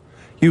Kreutz.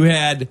 You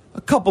had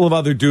a couple of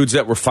other dudes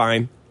that were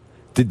fine.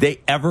 Did they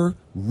ever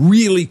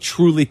really,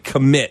 truly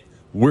commit,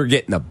 we're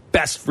getting the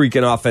best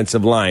freaking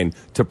offensive line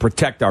to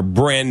protect our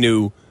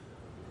brand-new,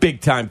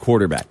 big-time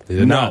quarterback? They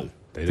did not.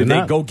 Did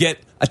they go get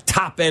a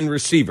top-end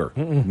receiver?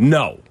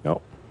 No.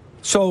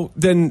 So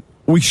then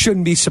we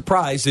shouldn't be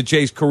surprised that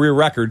Jay's career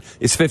record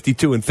is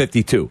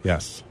 52-52.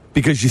 Yes.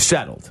 Because you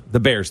settled. The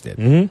Bears did.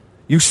 Mm-hmm.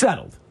 You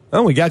settled.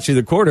 Oh, we got you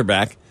the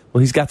quarterback.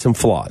 Well, he's got some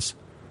flaws.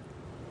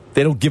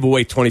 They don't give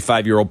away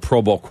 25-year-old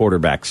Pro Bowl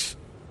quarterbacks.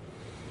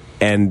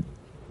 And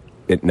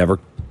it never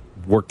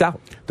worked out.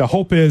 The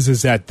hope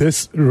is that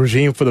this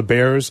regime for the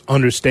Bears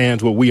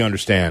understands what we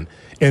understand,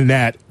 in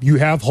that you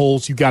have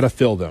holes, you got to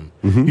fill them.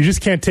 Mm-hmm. You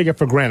just can't take it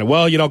for granted.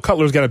 Well, you know,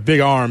 Cutler's got a big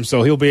arm,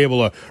 so he'll be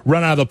able to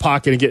run out of the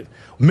pocket and get...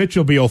 Mitch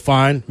will be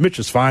fine. Mitch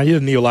is fine. He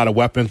doesn't need a lot of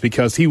weapons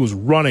because he was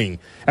running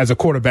as a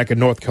quarterback in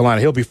North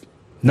Carolina. He'll be...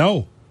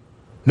 No,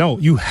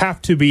 you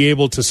have to be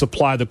able to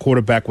supply the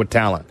quarterback with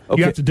talent. Okay.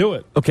 You have to do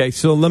it. Okay,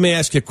 so let me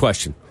ask you a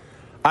question.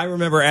 I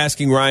remember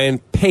asking Ryan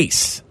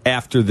Pace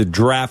after the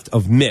draft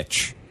of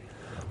Mitch,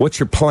 what's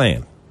your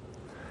plan?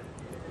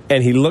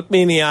 And he looked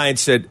me in the eye and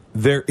said,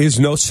 there is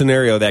no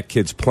scenario that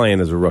kid's playing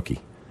as a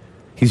rookie.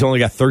 He's only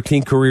got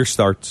 13 career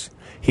starts.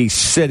 He's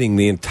sitting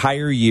the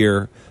entire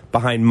year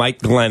behind Mike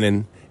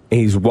Glennon, and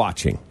he's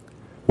watching.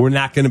 We're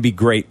not going to be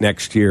great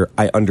next year.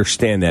 I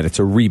understand that. It's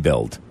a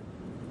rebuild.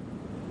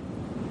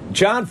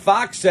 John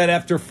Fox said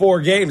after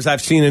 4 games,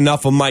 I've seen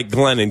enough of Mike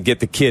Glennon. Get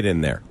the kid in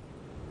there.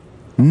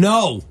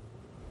 No.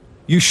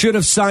 You should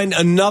have signed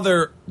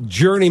another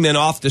journeyman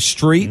off the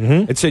street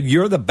and said,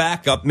 you're the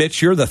backup,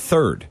 Mitch. You're the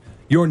third.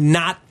 You're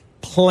not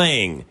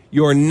playing.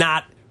 You're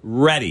not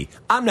ready.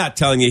 I'm not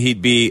telling you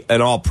he'd be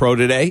an all-pro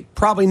today.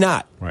 Probably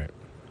not. Right.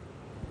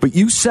 But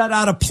you set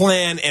out a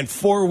plan, and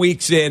 4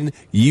 weeks in,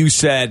 you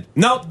said,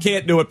 nope,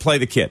 can't do it. Play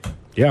the kid.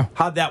 Yeah.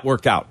 How'd that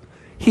work out?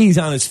 He's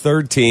on his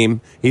 3rd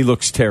team. He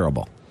looks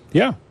terrible.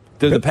 Yeah.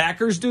 Do the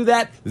Packers do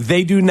that?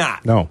 They do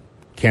not. No.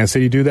 Kansas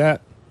City do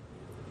that?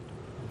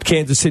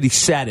 Kansas City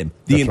sat him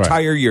the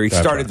entire year. He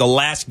started the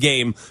last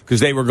game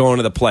because they were going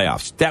to the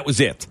playoffs. That was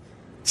it.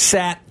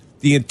 Sat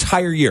the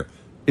entire year.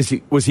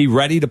 Was he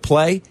ready to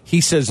play?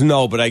 He says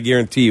no, but I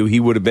guarantee you he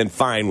would have been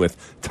fine with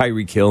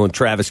Tyreek Hill and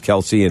Travis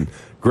Kelce and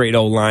great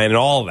O-line and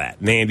all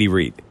that, and Andy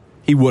Reid.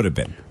 He would have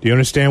been. Do you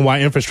understand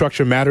why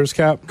infrastructure matters,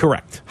 Cap?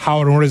 Correct.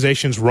 How an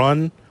organization's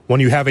run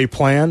when you have a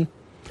plan?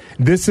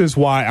 This is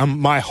why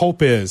my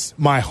hope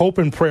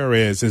and prayer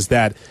is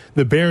that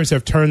the Bears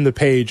have turned the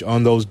page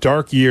on those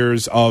dark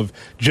years of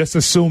just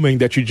assuming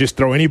that you just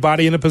throw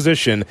anybody in a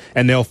position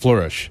and they'll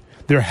flourish.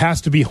 There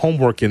has to be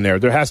homework in there.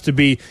 There has to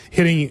be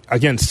hitting,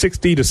 again,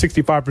 60 to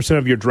 65%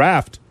 of your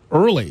draft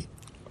early.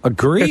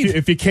 Agreed.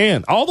 If you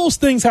can. All those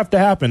things have to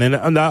happen.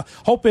 And the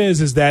hope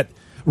is that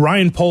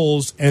Ryan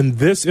Poles and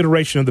this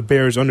iteration of the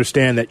Bears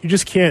understand that you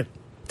just can't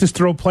just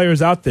throw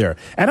players out there.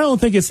 And I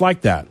don't think it's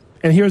like that.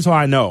 And here's how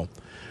I know.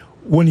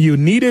 When you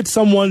needed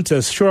someone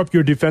to shore up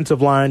your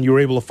defensive line, you were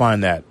able to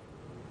find that.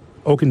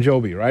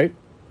 Okunjobi, right?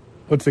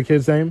 What's the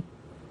kid's name?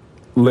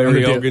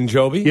 Larry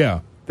Ogunjobi?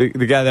 Yeah. The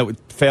guy that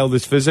failed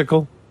his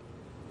physical?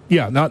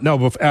 Yeah,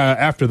 but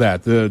after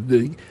that,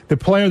 the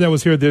player that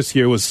was here this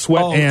year was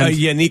Sweat and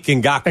Yannick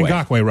Ngakoue.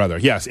 Ngakoue, rather.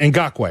 Yes,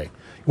 Ngakoue.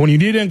 When you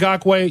need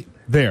Ngakoue,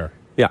 there.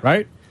 Yeah.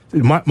 Right?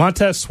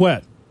 Montez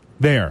Sweat,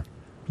 there.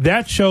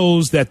 That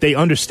shows that they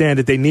understand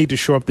that they need to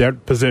shore up their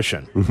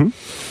position. Mm-hmm.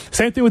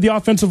 Same thing with the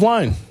offensive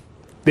line.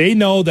 They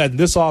know that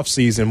this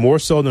offseason, more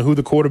so than who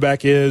the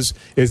quarterback is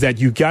that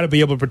you got to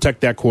be able to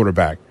protect that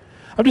quarterback.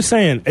 I'm just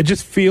saying, it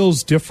just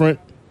feels different.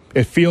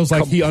 It feels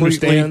like he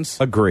understands.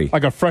 Agree.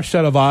 Like a fresh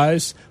set of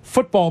eyes.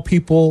 Football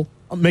people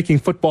making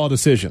football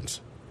decisions.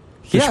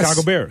 The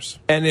Chicago Bears.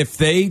 And if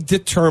they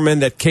determine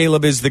that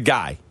Caleb is the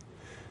guy,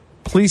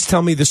 please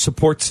tell me the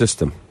support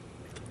system.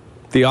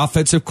 The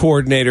offensive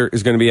coordinator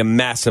is going to be a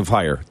massive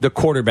hire. The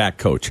quarterback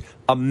coach,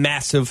 a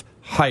massive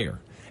hire.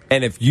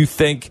 And if you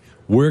think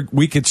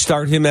we could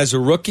start him as a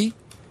rookie,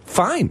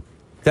 fine.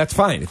 That's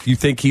fine if you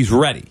think he's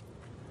ready.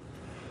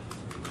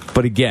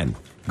 But again,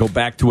 go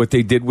back to what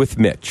they did with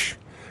Mitch.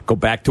 Go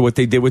back to what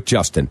they did with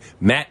Justin.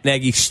 Matt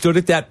Nagy stood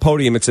at that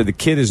podium and said the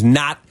kid is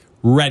not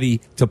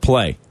ready to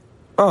play.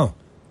 Oh,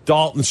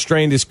 Dalton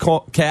strained his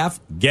calf.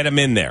 Get him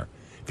in there.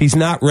 If he's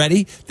not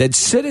ready, then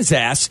sit his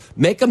ass,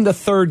 make him the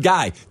third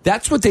guy.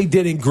 That's what they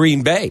did in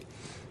Green Bay.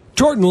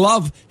 Jordan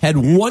Love had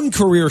one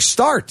career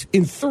start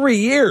in 3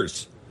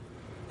 years.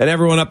 And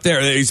everyone up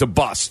there, he's a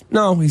bust.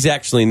 No, he's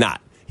actually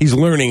not. He's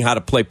learning how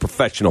to play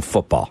professional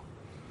football.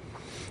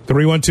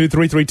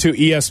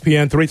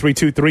 312-332-ESPN,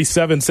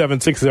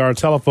 332-3776 is our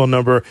telephone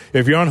number.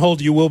 If you're on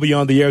hold, you will be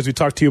on the air as we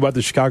talk to you about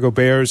the Chicago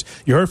Bears.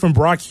 You heard from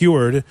Brock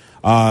Heward,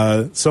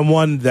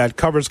 someone that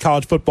covers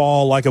college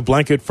football like a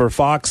blanket for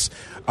Fox.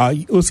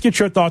 Let's get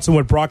your thoughts on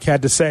what Brock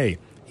had to say.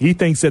 He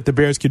thinks that the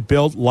Bears could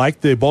build like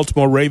the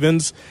Baltimore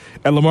Ravens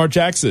and Lamar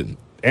Jackson,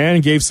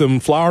 and gave some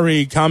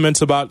flowery comments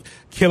about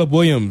Caleb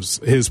Williams,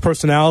 his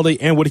personality,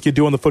 and what he could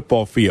do on the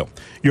football field.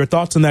 Your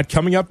thoughts on that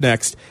coming up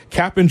next.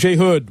 Kap and J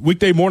Hood,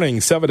 weekday morning,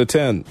 7 to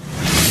 10.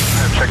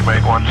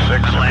 Checkmate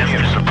 1-6,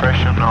 immediate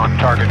suppression on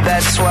target.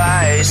 That's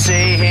why I see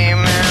him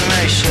in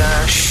the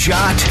shot.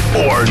 Shot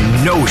or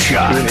no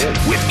shot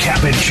with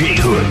Kap and J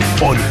Hood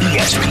on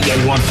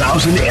ESPN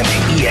 1000 and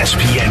the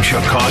ESPN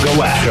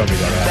Chicago app.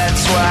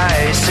 That's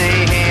why I see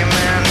him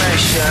in the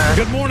shot.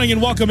 Good morning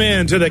and welcome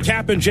in to the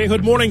Kap and J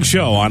Hood Morning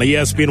Show on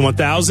ESPN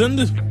 1000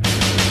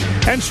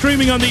 and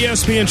streaming on the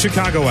ESPN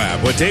Chicago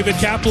app with David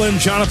Kaplan,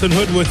 Jonathan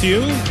Hood with you.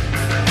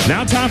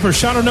 Now time for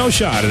Shot or No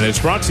Shot, and it's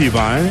brought to you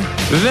by...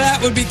 That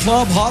would be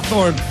Club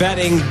Hawthorne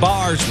Betting,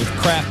 bars with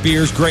craft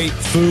beers, great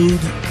food,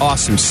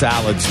 awesome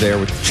salads there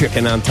with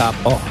chicken on top.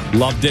 Oh,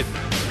 loved it.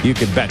 You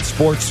can bet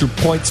sports through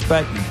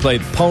PointsBet. You can play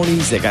the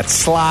ponies. They got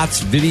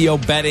slots, video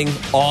betting,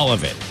 all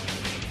of it.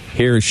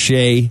 Here's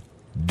Shay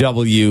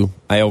W.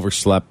 I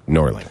overslept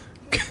Norling.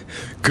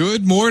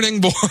 Good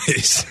morning,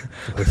 boys.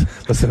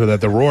 Listen to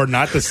that. The roar,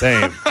 not the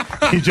same.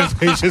 He just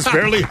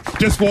barely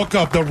just woke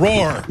up. The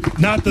roar,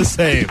 not the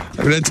same.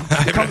 I haven't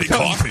had any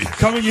coffee.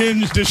 Coming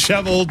in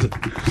disheveled,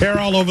 hair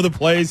all over the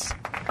place.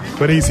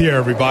 But he's here,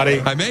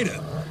 everybody. I made it.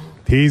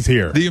 He's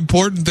here. The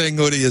important thing,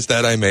 Hoodie, is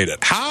that I made it.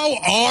 How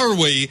are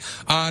we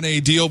on a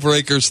Deal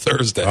Breakers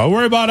Thursday? Don't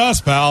worry about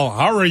us, pal.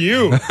 How are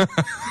you?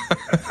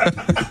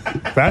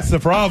 That's the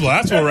problem.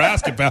 That's what we're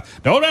asking, pal.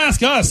 Don't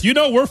ask us. You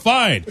know we're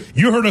fine.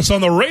 You heard us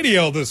on the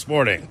radio this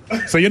morning,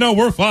 so you know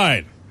we're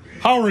fine.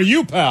 How are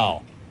you,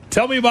 pal?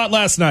 Tell me about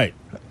last night.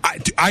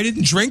 I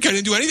didn't drink. I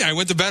didn't do anything. I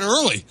went to bed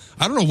early.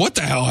 I don't know what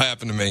the hell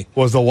happened to me.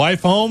 Was the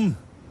wife home?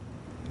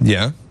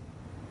 Yeah.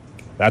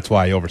 That's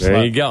why he overslept.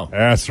 There you go.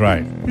 That's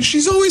right.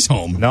 She's always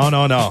home. No.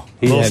 A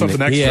little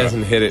something extra. He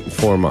hasn't hit it in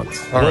 4 months.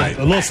 All right.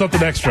 A little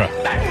something extra.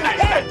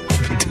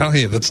 I tell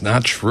you, that's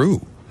not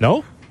true.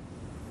 No?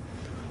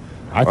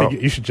 I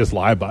think you should just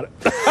lie about it.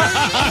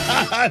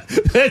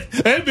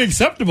 That'd be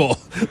acceptable.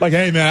 Like,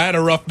 hey, man, I had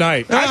a rough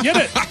night. I get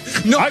it.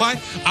 No,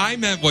 I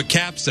meant what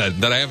Cap said,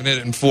 that I haven't hit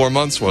it in 4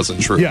 months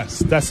wasn't true. Yes,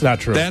 that's not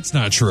true. That's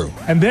not true.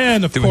 And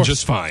then, of Doing course,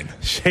 just fine.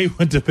 Shay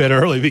went to bed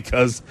early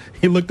because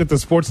he looked at the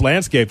sports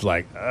landscape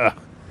like,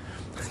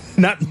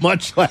 not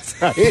much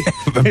last night.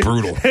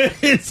 Brutal.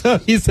 So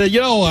he said,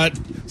 you know what?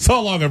 So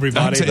long,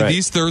 everybody.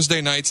 These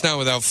Thursday nights now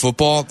without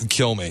football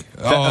kill me.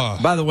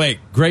 By the way,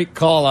 great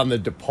call on the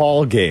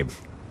DePaul game.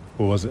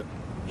 What was it?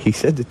 He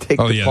said to take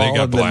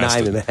DePaul in the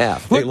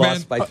 9.5. They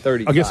lost by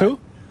 35. Guess who?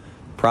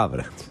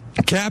 Providence.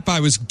 Cap, I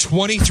was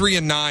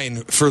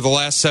 23-9 for the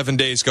last 7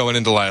 days going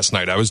into last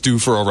night. I was due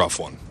for a rough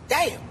one.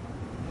 Damn.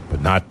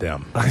 But not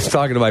them. I was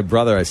talking to my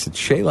brother. I said,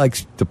 Shay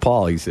likes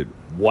DePaul. He said,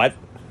 what?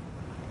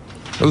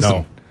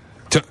 Listen,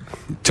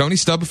 Tony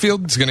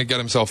Stubblefield is going to get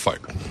himself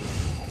fired.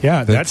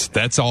 Yeah,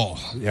 that's all.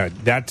 Yeah,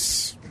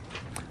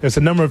 there's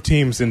a number of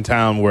teams in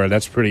town where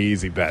that's a pretty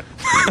easy bet.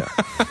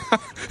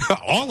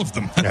 All of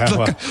them.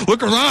 Yeah,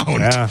 look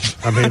around. Yeah,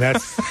 I mean,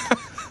 that's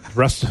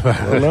rest of it.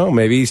 I don't know.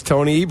 Maybe he's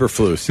Tony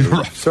Eberflus.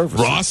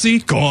 Rossi,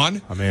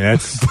 gone. I mean,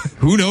 that's...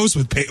 Who knows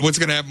what's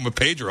going to happen with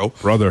Pedro?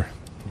 Brother.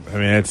 I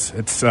mean, it's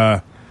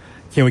can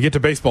we get to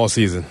baseball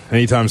season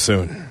anytime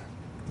soon?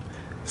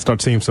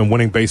 Start seeing some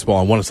winning baseball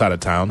on one side of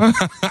town.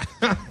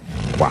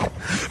 Wow.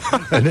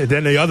 And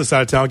then the other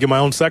side of town, get my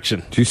own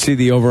section. Did you see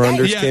the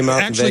over-unders came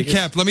out actually, in Vegas?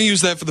 Cap, let me use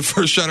that for the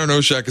first shot or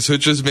no shot because it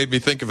just made me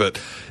think of it.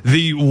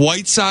 The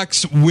White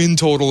Sox win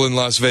total in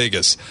Las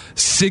Vegas,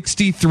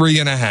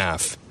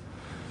 63.5.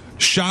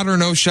 Shot or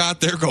no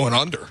shot, they're going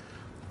under.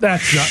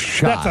 That's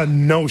a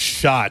no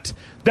shot.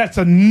 That's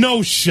a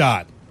no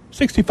shot.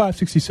 65,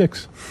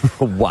 66.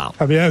 Wow.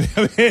 I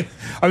mean,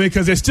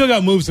 because they still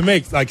got moves to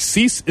make. Like,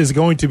 Cease is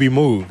going to be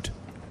moved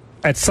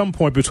at some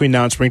point between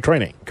now and spring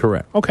training.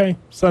 Correct. Okay.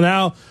 So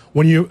now,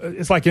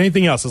 it's like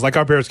anything else. It's like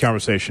our Bears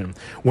conversation.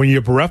 When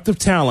you're bereft of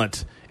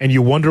talent and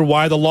you wonder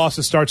why the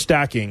losses start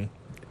stacking,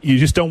 you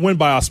just don't win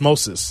by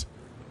osmosis.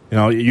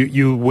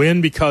 You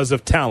win because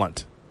of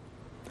talent.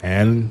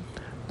 And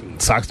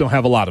Sox don't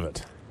have a lot of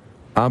it.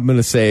 I'm going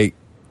to say,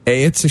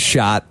 A, it's a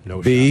shot.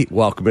 No B, shot.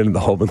 welcome into the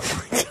home of the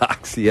White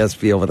Sox.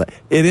 ESPN with that.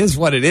 It is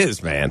what it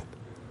is, man.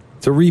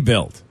 It's a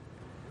rebuild.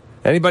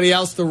 Anybody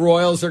else the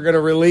Royals are going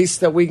to release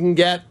that we can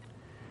get?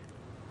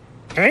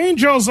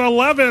 Angels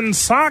 11,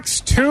 Sox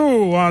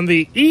 2 on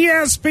the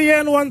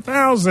ESPN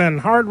 1000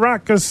 Hard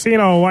Rock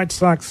Casino White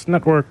Sox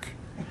Network.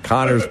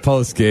 Connor's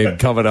postgame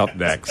coming up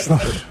next.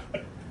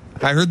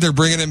 I heard they're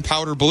bringing in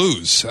powder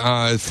blues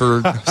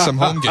for some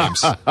home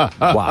games.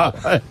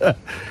 Wow.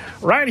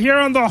 Right here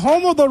on the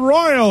home of the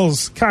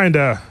Royals, kind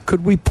of.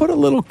 Could we put a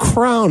little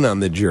crown on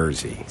the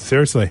jersey?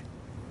 Seriously.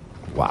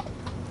 Wow.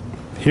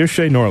 Here's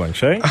Shay Norling.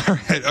 Shay? All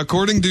right.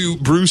 According to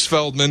Bruce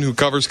Feldman, who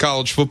covers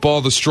college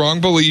football, the strong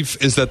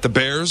belief is that the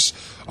Bears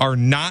are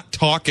not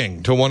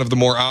talking to one of the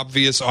more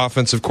obvious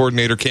offensive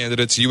coordinator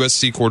candidates,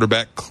 USC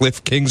quarterback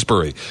Cliff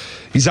Kingsbury.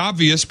 He's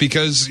obvious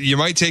because you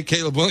might take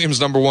Caleb Williams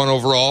number 1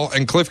 overall,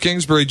 and Cliff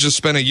Kingsbury just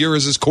spent a year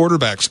as his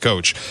quarterback's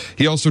coach.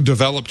 He also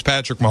developed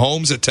Patrick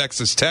Mahomes at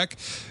Texas Tech,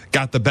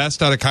 got the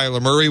best out of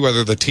Kyler Murray,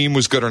 whether the team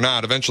was good or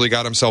not, eventually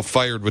got himself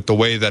fired with the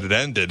way that it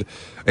ended,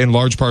 in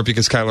large part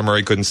because Kyler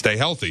Murray couldn't stay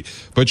healthy.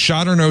 But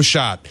shot or no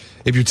shot,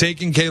 if you're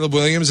taking Caleb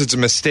Williams, it's a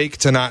mistake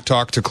to not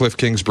talk to Cliff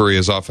Kingsbury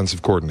as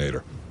offensive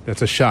coordinator.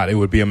 That's a shot. It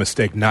would be a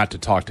mistake not to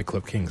talk to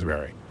Cliff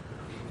Kingsbury.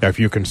 If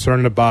you're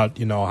concerned about,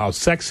 how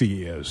sexy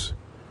he is,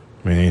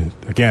 I mean,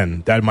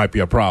 again, that might be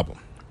a problem.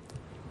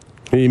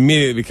 He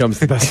immediately becomes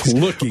the best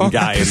looking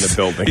guy in the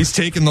building. He's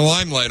taking the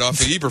limelight off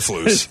the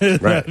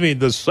Eberflus. Right. I mean,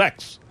 the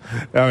sex.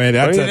 What do you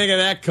think of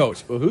that,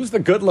 coach? Well, who's the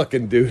good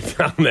looking dude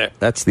down there?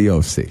 That's the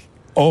OC.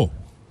 Oh.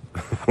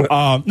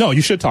 No,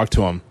 you should talk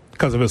to him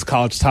because of his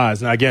college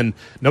ties. Now, again,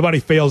 nobody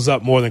fails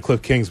up more than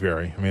Cliff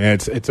Kingsbury. I mean,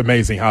 it's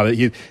amazing how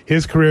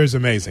his career is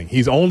amazing.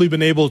 He's only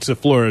been able to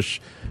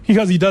flourish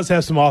because he does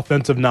have some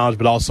offensive knowledge,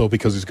 but also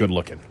because he's good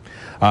looking.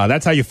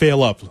 That's how you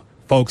fail up,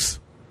 folks.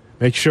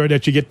 Make sure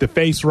that you get the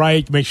face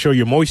right. Make sure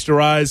you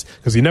moisturize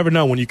because you never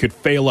know when you could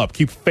fail up.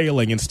 Keep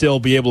failing and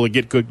still be able to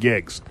get good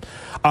gigs.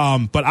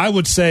 But I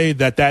would say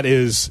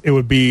it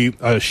would be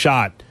a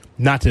shot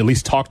not to at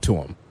least talk to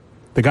him.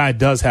 The guy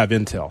does have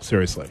intel,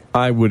 seriously.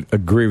 I would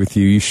agree with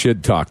you. You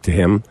should talk to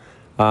him.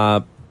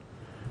 But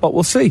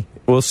we'll see.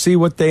 We'll see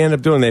what they end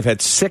up doing. They've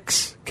had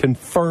 6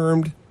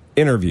 confirmed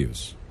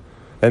interviews.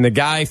 And the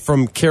guy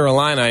from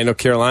Carolina, I know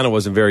Carolina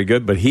wasn't very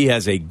good, but he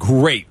has a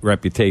great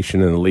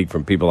reputation in the league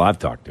from people I've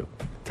talked to.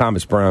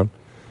 Thomas Brown.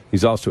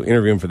 He's also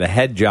interviewing for the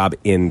head job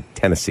in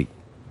Tennessee.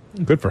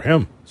 Good for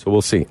him. So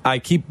we'll see. I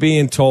keep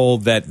being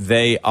told that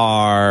they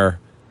are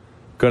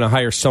going to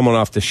hire someone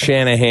off the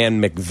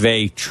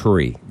Shanahan-McVay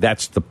tree.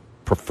 That's the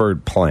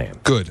preferred plan.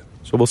 Good.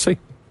 So we'll see.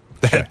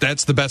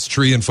 That's the best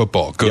tree in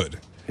football. Good.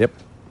 Yep.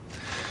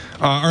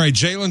 All right,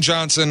 Jalen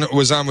Johnson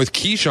was on with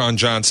Keyshawn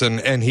Johnson,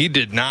 and he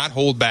did not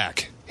hold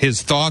back.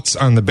 His thoughts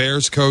on the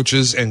Bears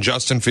coaches and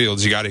Justin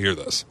Fields. You got to hear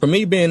this. For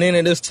me, being in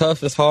it is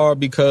tough. It's hard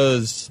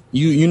because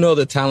you know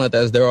the talent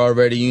that's there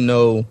already. You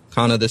know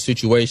kind of the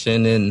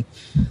situation, and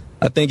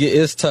I think it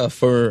is tough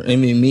for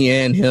me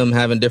and him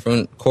having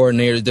different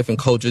coordinators,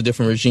 different coaches,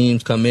 different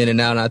regimes come in and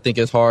out. And I think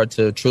it's hard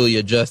to truly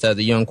adjust as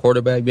a young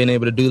quarterback being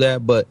able to do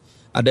that. But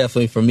I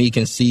definitely, for me,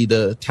 can see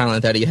the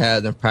talent that he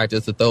has in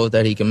practice, the throws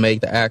that he can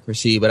make, the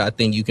accuracy. But I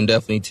think you can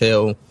definitely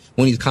tell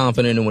when he's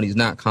confident and when he's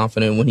not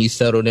confident, when he's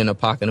settled in a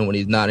pocket and when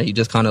he's not. And he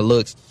just kind of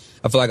looks,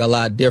 I feel like, a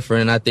lot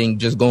different. And I think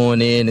just going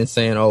in and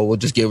saying, oh, we'll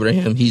just give it to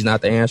him, he's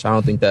not the answer, I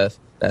don't think that's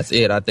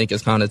it. I think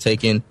it's kind of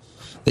taking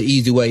the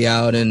easy way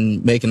out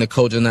and making the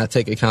coaches not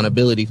take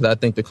accountability, because I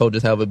think the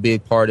coaches have a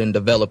big part in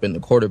developing the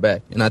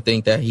quarterback. And I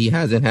think that he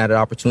hasn't had an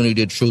opportunity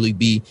to truly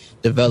be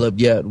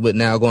developed yet, with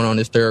now going on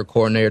his 3rd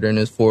coordinator in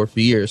his 4th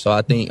year. So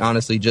I think,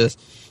 honestly,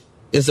 just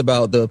it's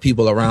about the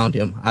people around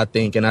him, I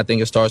think. And I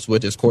think it starts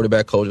with his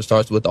quarterback coach. It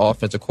starts with the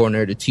offensive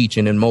coordinator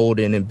teaching and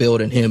molding and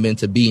building him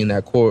into being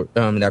that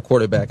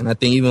quarterback. And I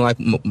think even like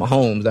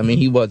Mahomes, I mean,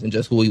 he wasn't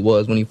just who he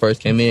was when he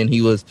first came in.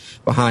 He was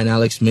behind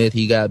Alex Smith.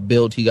 He got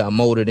built. He got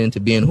molded into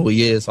being who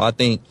he is. So I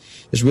think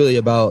it's really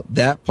about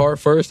that part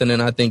first. And then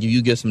I think if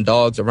you get some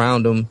dogs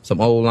around him, some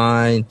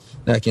O-line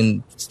that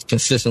can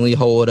consistently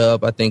hold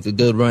up, I think a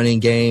good running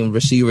game,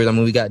 receivers. I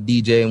mean, we got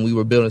DJ and we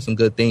were building some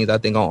good things, I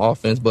think, on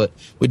offense, but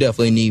we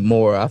definitely need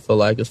more, I feel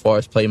like, as far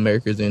as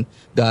playmakers and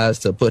guys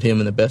to put him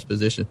in the best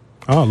position.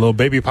 Oh, a little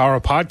baby power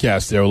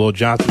podcast there. A little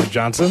Johnson &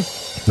 Johnson.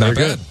 Not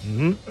bad.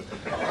 Mm-hmm.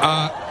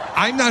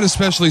 I'm not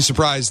especially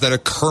surprised that a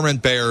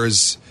current Bear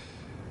is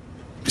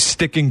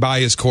sticking by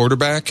his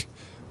quarterback.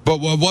 But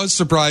what was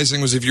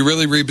surprising was if you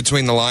really read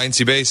between the lines,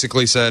 he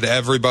basically said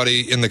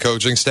everybody in the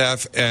coaching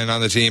staff and on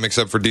the team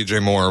except for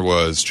DJ Moore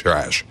was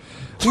trash.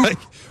 Like,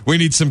 we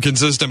need some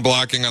consistent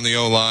blocking on the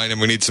O-line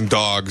and we need some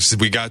dogs.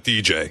 We got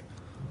DJ.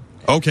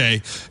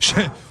 Okay.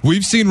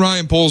 We've seen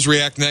Ryan Poles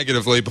react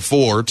negatively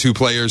before to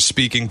players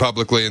speaking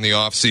publicly in the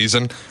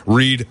offseason.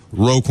 Read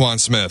Roquan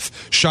Smith.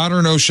 Shot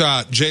or no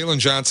shot, Jalen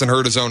Johnson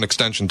heard his own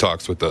extension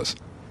talks with this.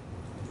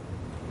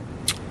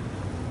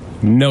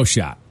 No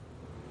shot.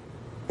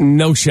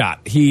 No shot.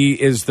 He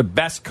is the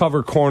best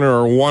cover corner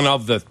or one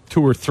of the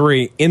 2 or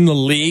 3 in the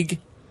league.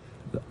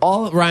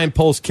 All Ryan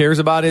Poles cares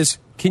about is,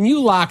 can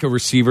you lock a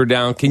receiver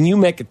down? Can you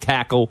make a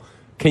tackle?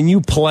 Can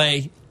you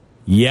play?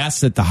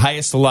 Yes, at the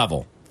highest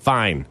level.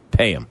 Fine.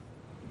 Pay him.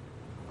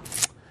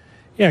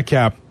 Yeah,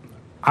 Cap.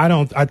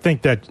 I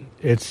think that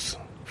it's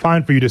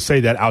fine for you to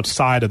say that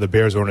outside of the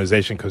Bears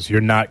organization because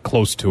you're not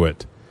close to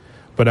it.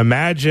 But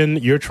imagine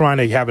you're trying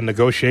to have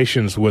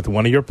negotiations with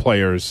one of your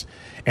players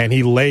and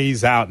he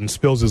lays out and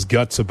spills his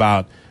guts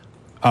about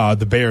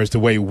the Bears the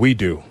way we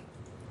do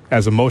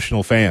as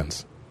emotional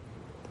fans.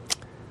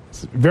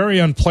 It's very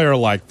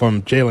unplayer-like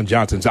from Jalen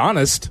Johnson. It's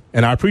honest,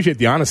 and I appreciate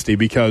the honesty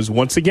because,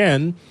 once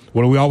again,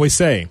 what do we always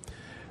say?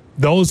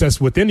 Those that's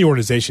within the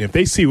organization, if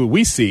they see what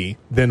we see,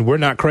 then we're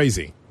not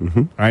crazy.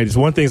 Mm-hmm. Right? It's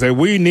one thing to say,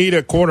 we need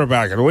a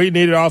quarterback and we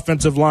need an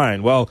offensive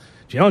line. Well,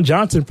 Jalen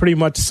Johnson pretty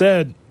much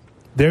said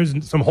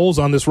there's some holes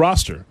on this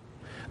roster.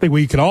 I think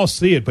we can all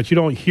see it, but you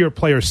don't hear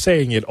players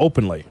saying it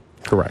openly.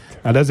 Correct.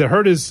 Now, does it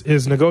hurt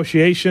his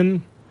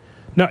negotiation?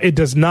 No, it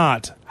does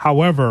not.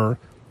 However,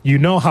 you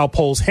know how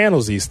Poles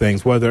handles these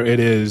things, whether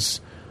it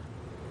is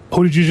 –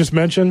 who did you just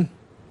mention?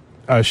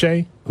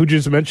 Shay? Who did you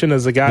just mention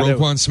as a guy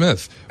Roquan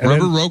Smith.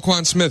 Remember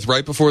Roquan Smith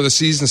right before the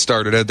season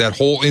started had that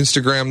whole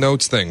Instagram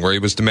notes thing where he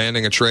was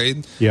demanding a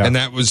trade? Yeah. And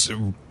that was,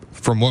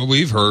 from what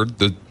we've heard,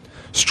 the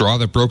straw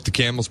that broke the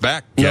camel's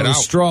back. Get The out.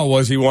 straw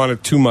was he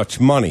wanted too much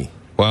money.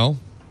 Well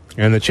 –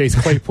 and the Chase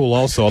Claypool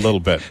also a little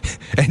bit.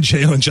 And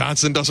Jalen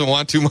Johnson doesn't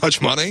want too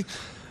much money?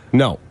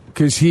 No,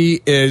 because he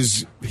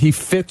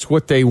fits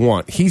what they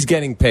want. He's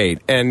getting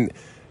paid. And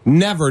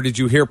never did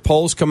you hear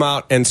Poles come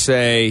out and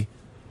say,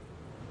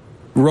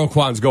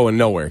 Roquan's going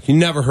nowhere. You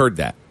never heard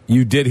that.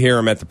 You did hear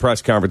him at the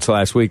press conference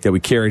last week that we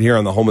carried here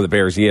on the home of the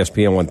Bears,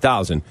 ESPN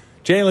 1000.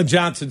 Jalen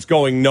Johnson's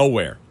going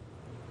nowhere.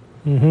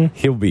 Mm-hmm.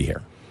 He'll be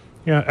here.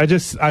 Yeah,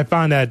 I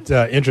find that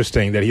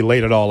interesting that he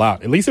laid it all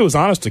out. At least it was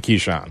honest to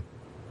Keyshawn.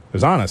 It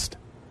was honest.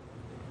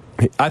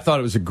 I thought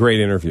it was a great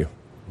interview.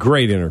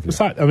 Great interview.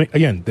 Besides, I mean,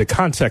 again, the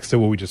context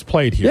of what we just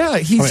played here. Yeah,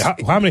 he's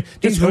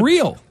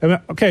real. I mean,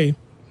 okay,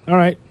 all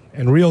right.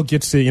 And real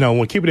gets to,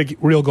 when keeping it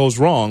real goes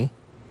wrong.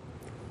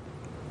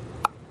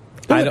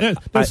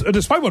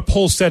 Despite what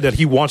Poles said that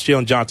he wants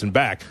Jalen Johnson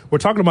back, we're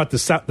talking about the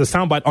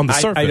soundbite on the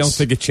surface. I don't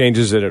think it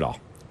changes it at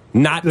all.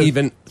 Not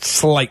even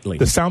slightly.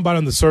 The soundbite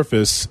on the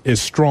surface is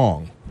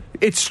strong.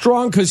 It's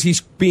strong because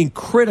he's being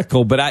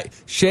critical, but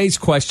Shay's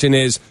question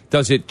is,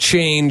 does it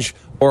change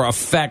or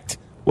affect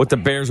what the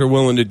Bears are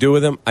willing to do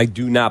with him? I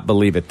do not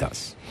believe it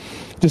does.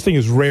 This thing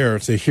is rare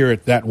to hear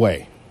it that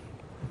way.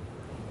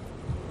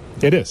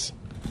 It is.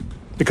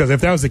 Because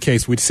if that was the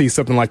case, we'd see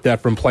something like that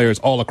from players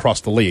all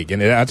across the league.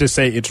 And I just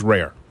say it's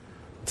rare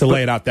to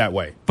lay it out that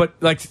way. But,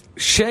 like,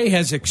 Shay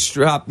has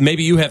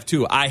maybe you have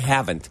too, I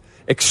haven't,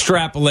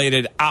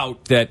 extrapolated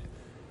out that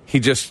he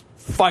just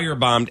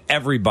firebombed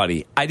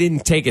everybody. I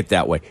didn't take it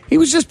that way. He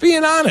was just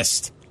being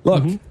honest.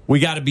 Look, we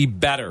got to be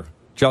better.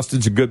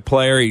 Justin's a good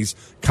player. His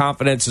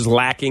confidence is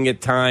lacking at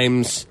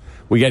times.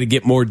 We got to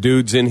get more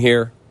dudes in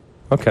here.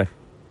 Okay.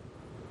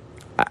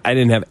 I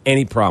didn't have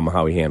any problem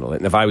how he handled it.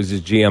 And if I was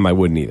his GM, I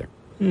wouldn't either.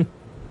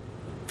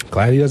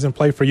 Glad he doesn't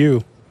play for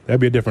you.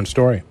 That'd be a different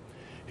story.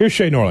 Here's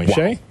Shay Norling. Wow.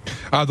 Shay?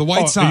 The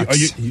White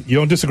Sox. You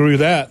don't disagree with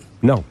that?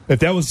 No. If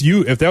that was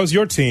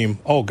your team,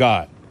 oh,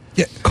 God.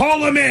 Yeah.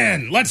 Call him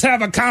in. Let's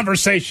have a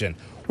conversation.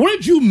 What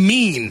did you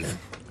mean?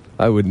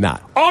 I would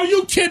not. Are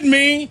you kidding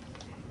me?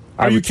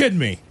 Are you kidding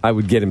me? I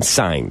would get him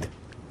signed.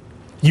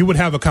 You would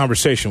have a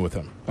conversation with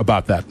him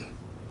about that.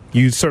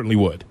 You certainly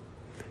would.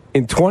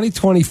 In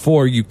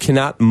 2024, you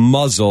cannot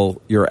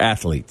muzzle your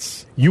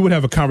athletes. You would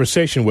have a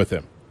conversation with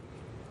him.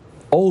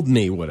 Old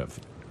me would have.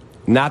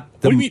 Not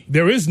the. What do you mean?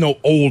 There is no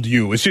old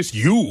you. It's just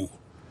you.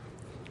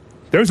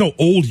 There's no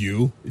old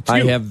you. It's you.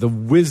 I have the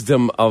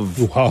wisdom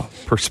of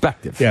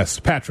perspective. Yes,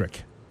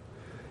 Patrick.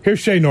 Here's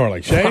Shay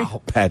Norling. Shay?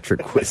 Wow,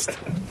 Patrick Wisdom.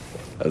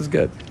 That was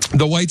good.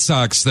 The White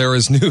Sox, there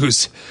is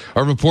news,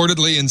 are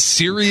reportedly in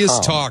serious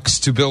talks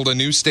to build a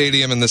new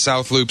stadium in the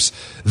South Loop's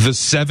the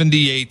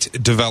 78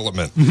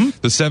 development.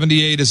 The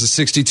 78 is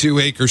a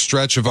 62-acre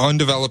stretch of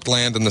undeveloped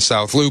land in the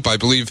South Loop. I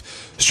believe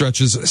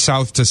stretches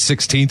south to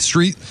 16th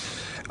Street.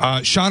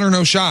 Shot or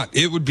no shot,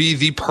 it would be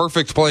the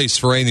perfect place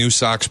for a new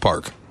Sox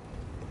park.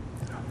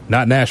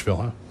 Not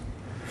Nashville,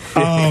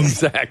 huh?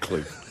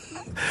 Exactly.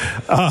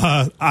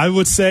 I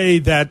would say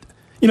that,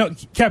 You know,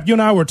 Cap, you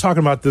and I were talking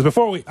about this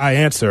before I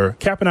answer.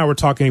 Cap and I were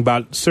talking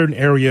about certain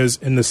areas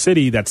in the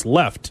city that's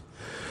left.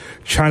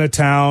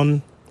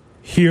 Chinatown,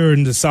 here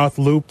in the South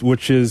Loop,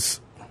 which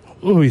is,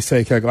 what do we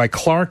say, like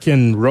Clark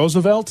and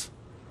Roosevelt?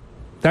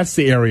 That's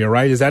the area,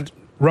 right? Is that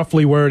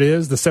roughly where it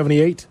is, the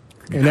 78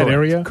 in that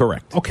area?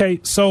 Correct. Okay,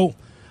 so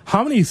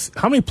how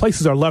many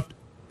places are left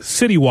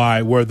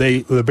citywide where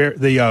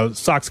the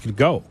Sox could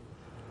go?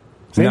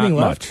 Is anything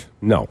Not left? much.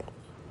 No.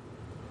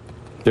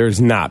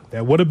 There's not.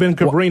 That would have been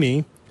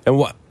Cabrini. And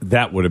what?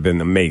 That would have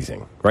been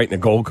amazing, right? In the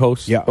Gold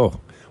Coast? Yeah. Oh.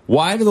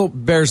 Why do the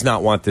Bears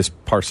not want this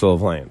parcel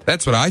of land?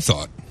 That's what I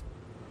thought.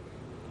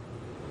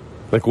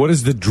 Like, what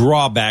is the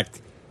drawback?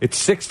 It's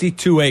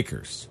 62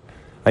 acres.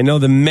 I know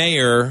the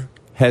mayor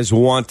has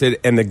wanted,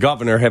 and the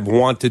governor have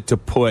wanted to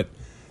put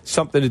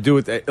something to do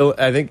with,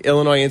 I think,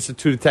 Illinois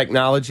Institute of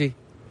Technology.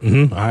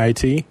 Mm-hmm.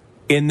 IIT.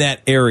 In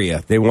that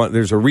area.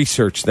 There's a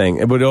research thing.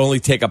 It would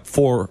only take up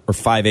 4 or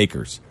 5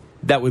 acres.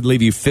 That would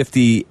leave you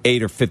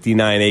 58 or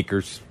 59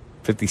 acres,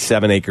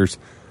 57 acres.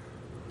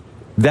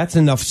 That's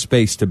enough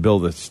space to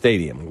build a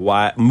stadium.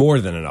 Why? More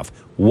than enough.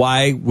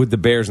 Why would the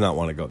Bears not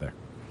want to go there?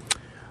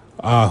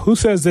 Who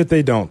says that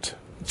they don't?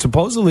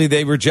 Supposedly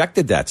they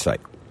rejected that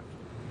site.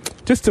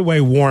 Just the way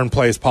Warren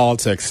plays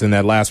politics in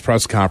that last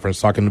press conference,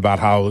 talking about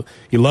how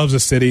he loves the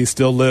city,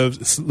 still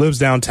lives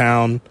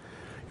downtown.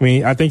 I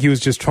mean, I think he was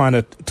just trying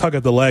to tug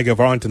at the leg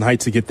of Arlington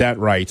Heights to get that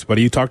right. But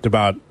he talked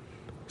about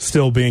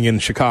still being in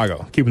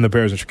Chicago, keeping the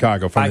Bears in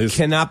Chicago. I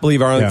cannot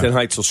believe Arlington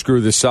Heights will screw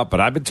this up,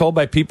 but I've been told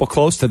by people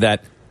close to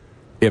that,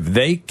 if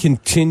they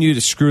continue to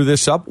screw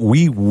this up,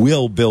 we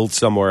will build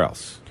somewhere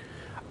else.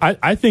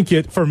 I think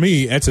for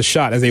me, it's a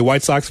shot as a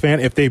White Sox fan.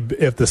 If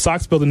the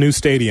Sox build a new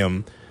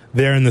stadium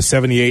there in the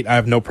 78, I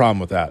have no problem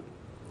with that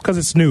because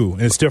it's new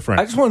and it's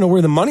different. I just want to know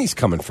where the money's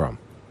coming from.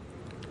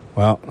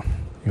 Well,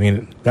 I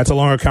mean, that's a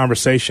longer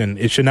conversation.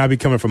 It should not be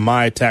coming from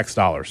my tax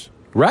dollars.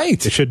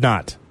 Right. It should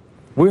not.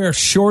 We are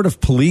short of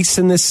police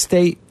in this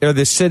state or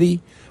this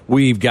city.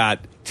 We've got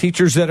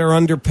teachers that are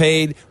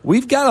underpaid.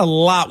 We've got a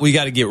lot we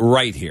got to get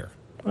right here.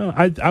 Well,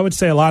 I would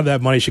say a lot of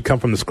that money should come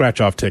from the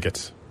scratch-off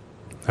tickets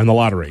and the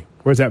lottery.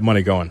 Where's that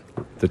money going?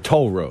 The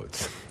toll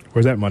roads.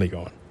 Where's that money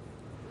going?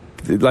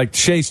 Like,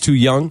 Shay's too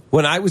young.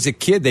 When I was a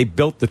kid, they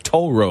built the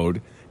toll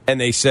road,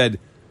 and they said,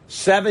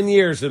 7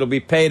 years it'll be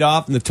paid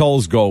off and the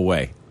tolls go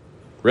away.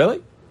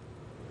 Really?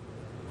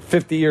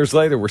 50 years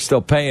later, we're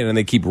still paying, and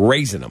they keep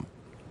raising them.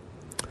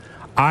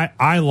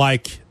 I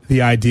like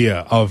the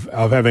idea of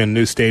having a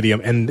new stadium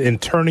and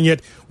turning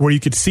it where you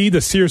could see the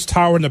Sears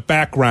Tower in the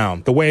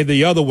background, the way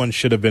the other one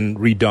should have been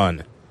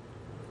redone.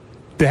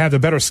 They have the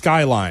better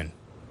skyline.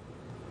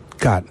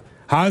 God,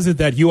 how is it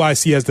that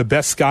UIC has the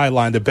best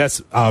skyline, the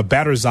best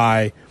batter's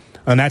eye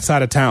on that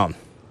side of town?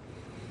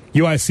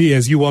 UIC,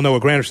 as you well know,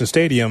 at Granderson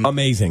Stadium.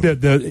 Amazing.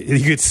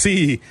 You could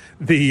see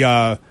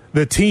the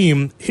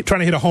team trying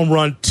to hit a home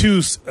run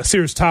to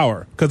Sears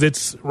Tower because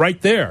it's right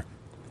there.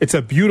 It's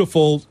a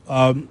beautiful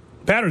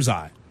batter's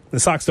eye. The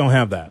Sox don't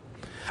have that.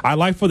 I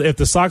like if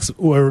the Sox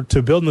were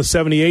to build in the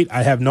 78,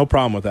 I have no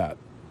problem with that.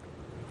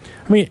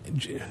 I mean,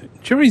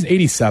 Jerry's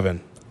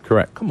 87.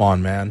 Correct. Come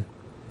on, man.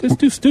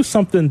 Just do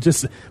something.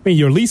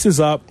 Your lease is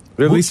up.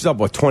 Their lease is up,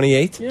 what,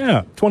 28?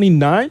 Yeah,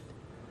 29?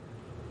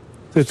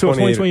 So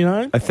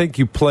 2029? I think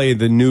you play in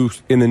the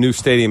new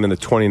stadium in the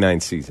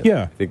 29 season.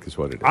 Yeah. I think is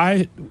what it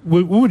is.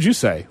 What would you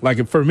say?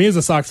 Like, for me as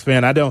a Sox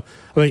fan,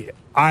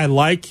 I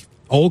like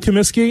old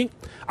Comiskey.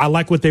 I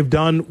like what they've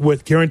done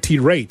with guaranteed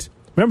rate.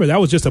 Remember,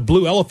 that was just a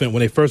blue elephant when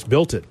they first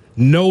built it.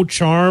 No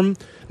charm,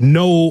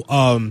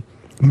 no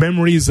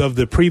memories of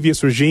the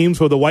previous regimes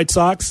for the White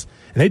Sox.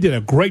 And they did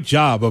a great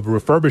job of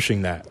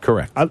refurbishing that.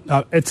 Correct.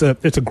 It's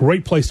a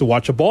great place to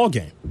watch a ball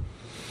game.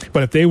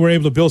 But if they were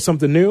able to build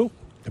something new,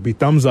 it'd be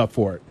thumbs up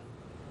for it.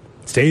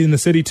 Stay in the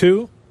city,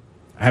 too.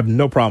 I have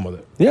no problem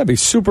with it. Yeah, it'd be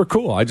super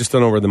cool. I just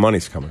don't know where the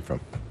money's coming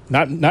from.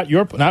 Not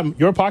your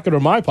pocket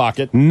or my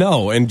pocket.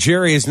 No, and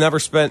Jerry has never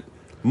spent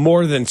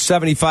more than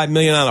 $75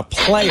 million on a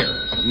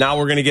player. Now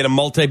we're going to get a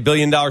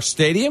multi-billion-dollar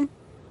stadium?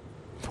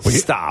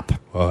 Stop.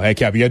 Well, hey,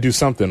 Cap, you got to do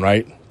something,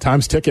 right?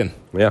 Time's ticking.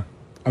 Yeah.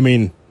 I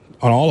mean,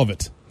 on all of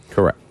it.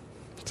 Correct.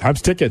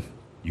 Time's ticking.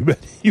 You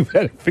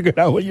better figure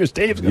out what your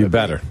stadium's going to be.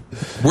 You better.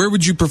 Where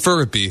would you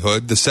prefer it be,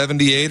 Hood? The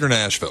 78 or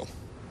Nashville?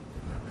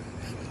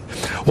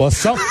 Well,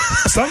 some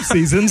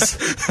seasons.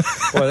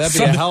 Well, that'd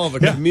be a hell of a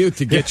commute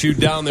to get you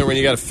down there when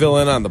you got to fill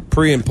in on the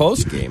pre and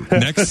post game.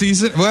 Next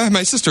season, well,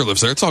 my sister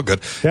lives there. It's all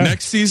good. Yeah.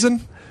 Next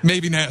season,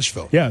 maybe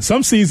Nashville. Yeah,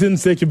 some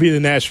seasons they could be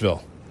in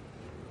Nashville.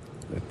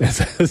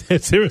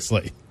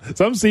 Seriously,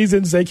 some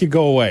seasons they could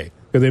go away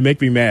because they make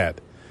me mad.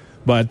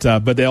 But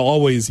they'll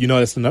always,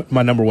 that's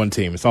my number one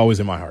team. It's always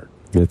in my heart.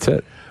 That's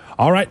it.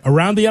 All right,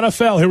 around the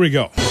NFL, here we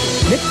go.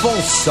 Nick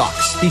Foles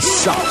sucks. He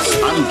sucks.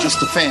 I'm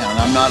just a fan.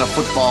 I'm not a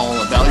football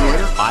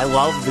evaluator. I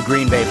love the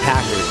Green Bay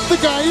Packers.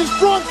 The guy is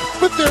drunk,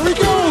 but there he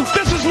goes.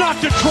 This is not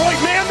Detroit,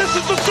 man. This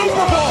is the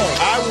Super Bowl.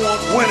 I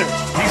want winners.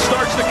 He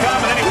starts to come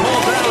and then he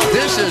pulls out.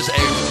 This is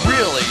a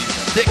really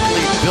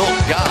thickly built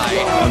guy.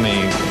 I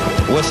mean,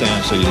 what's the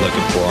answer you're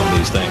looking for on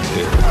these things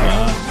here?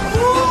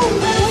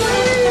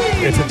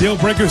 It's a Deal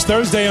Breakers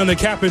Thursday on the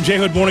Kap and J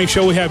Hood Morning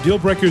Show. We have Deal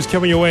Breakers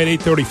coming your way at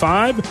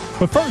 8:35.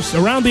 But first,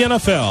 around the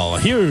NFL,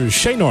 here's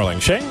Shay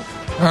Norling. Shay?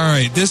 All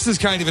right, this is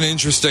kind of an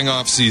interesting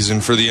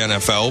offseason for the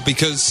NFL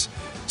because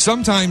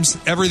sometimes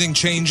everything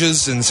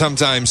changes and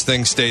sometimes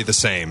things stay the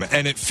same.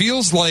 And it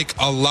feels like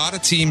a lot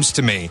of teams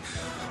to me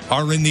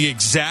are in the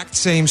exact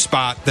same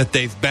spot that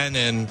they've been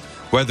in,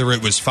 whether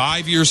it was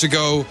 5 years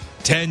ago,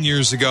 10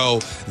 years ago.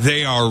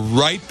 They are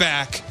right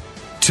back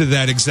to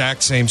that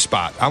exact same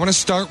spot. I want to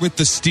start with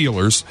the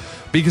Steelers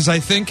because I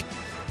think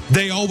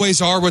they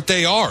always are what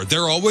they are.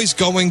 They're always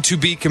going to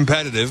be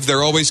competitive.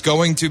 They're always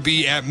going to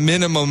be at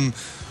minimum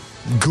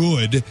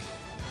good,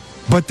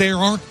 but they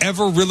aren't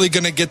ever really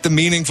going to get the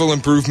meaningful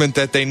improvement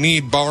that they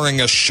need,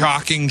 barring a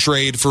shocking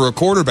trade for a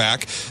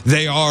quarterback.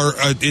 They are,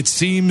 it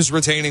seems,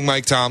 retaining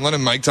Mike Tomlin,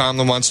 and Mike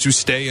Tomlin wants to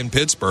stay in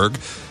Pittsburgh.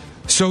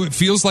 So it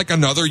feels like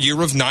another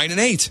year of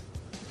 9-8.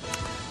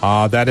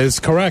 That is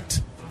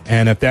correct.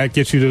 And if that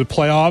gets you to the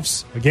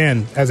playoffs,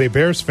 again, as a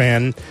Bears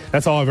fan,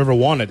 that's all I've ever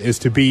wanted, is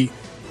to be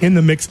in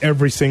the mix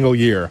every single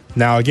year.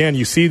 Now, again,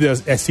 you see the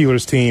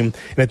Steelers team,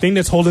 and the thing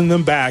that's holding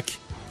them back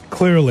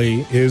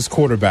clearly is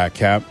quarterback,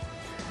 Cap.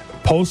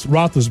 Post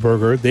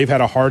Roethlisberger, they've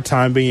had a hard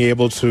time being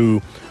able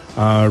to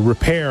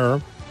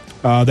repair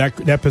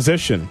that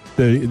position.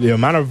 The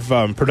amount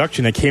of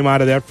production that came out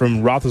of that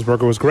from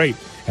Roethlisberger was great.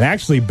 And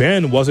actually,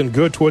 Ben wasn't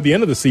good toward the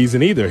end of the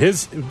season either.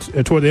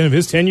 Toward the end of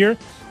his tenure,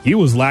 he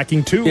was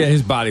lacking too. Yeah,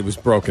 his body was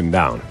broken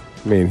down.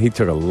 I mean, he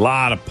took a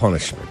lot of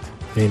punishment.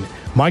 I mean,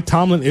 Mike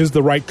Tomlin is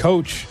the right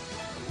coach,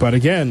 but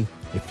again,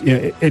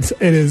 it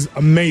is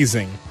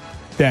amazing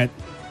that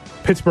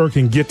Pittsburgh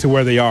can get to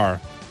where they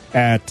are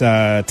at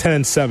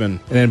 10-7 and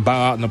then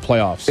bow out in the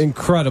playoffs.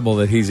 Incredible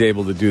that he's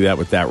able to do that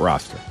with that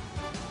roster.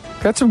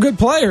 Got some good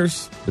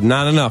players, but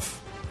not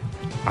enough.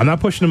 I'm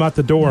not pushing him out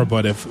the door,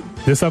 but if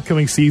this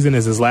upcoming season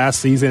is his last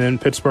season in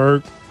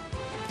Pittsburgh,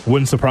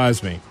 wouldn't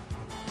surprise me.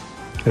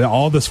 And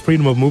all this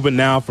freedom of movement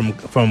now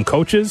from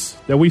coaches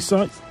that we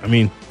saw, I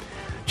mean,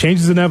 change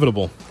is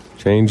inevitable.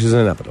 Change is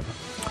inevitable.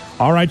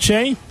 All right,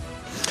 Shay?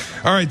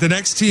 All right, the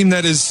next team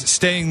that is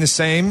staying the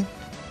same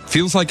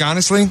feels like,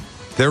 honestly,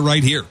 they're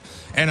right here.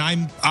 And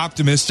I'm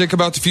optimistic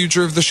about the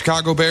future of the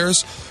Chicago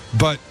Bears,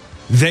 but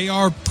they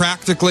are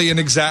practically in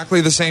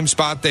exactly the same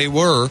spot they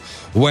were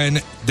when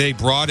they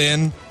brought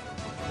in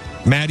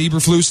Matt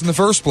Eberflus in the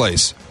first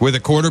place, with a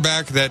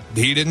quarterback that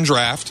he didn't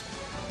draft,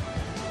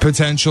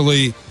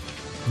 potentially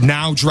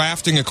now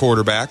drafting a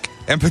quarterback,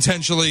 and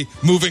potentially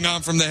moving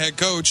on from the head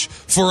coach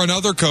for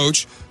another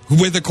coach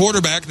with a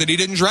quarterback that he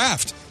didn't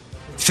draft.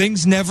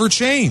 Things never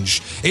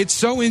change. It's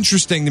so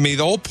interesting to me.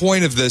 The whole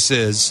point of this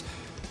is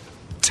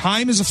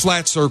time is a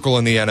flat circle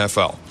in the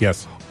NFL.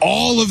 Yes.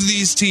 All of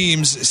these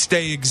teams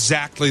stay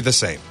exactly the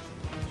same.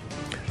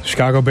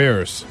 Chicago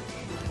Bears.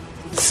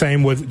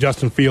 Same with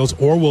Justin Fields,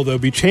 or will there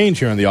be change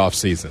here in the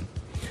offseason?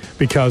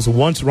 Because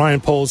once Ryan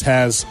Poles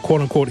has,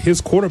 quote-unquote, his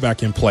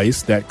quarterback in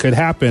place, that could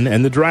happen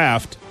in the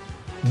draft,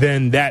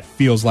 then that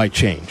feels like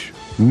change.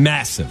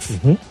 Massive.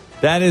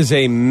 Mm-hmm. That is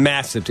a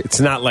massive. It's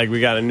not like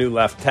we got a new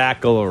left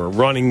tackle or a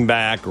running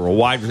back or a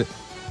wide receiver.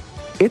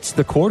 It's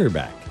the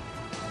quarterback.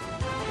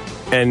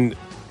 And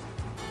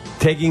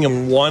taking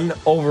him one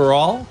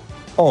overall,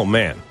 oh,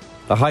 man,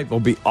 the hype will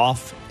be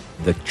off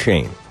the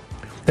chain.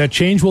 That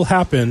change will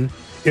happen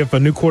if a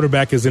new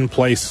quarterback is in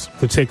place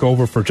to take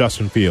over for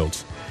Justin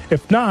Fields.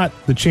 If not,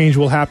 the change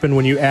will happen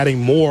when you're adding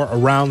more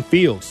around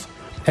Fields.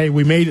 Hey,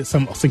 we made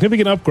some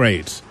significant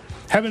upgrades.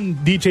 Having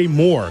DJ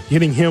Moore,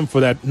 hitting him for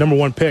that number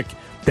one pick,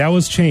 that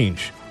was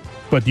change.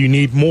 But you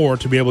need more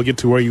to be able to get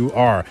to where you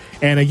are.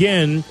 And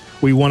again,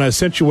 we want to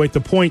accentuate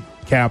the point,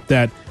 Cap,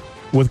 that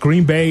with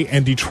Green Bay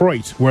and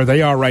Detroit, where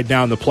they are right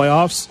now in the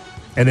playoffs,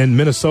 and then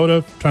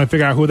Minnesota trying to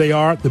figure out who they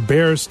are, the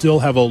Bears still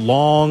have a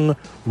long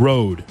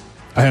road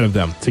ahead of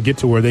them to get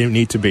to where they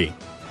need to be.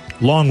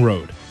 Long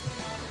road.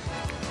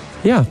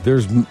 Yeah,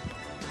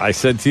 I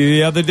said to you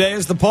the other day,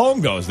 as the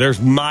poem goes,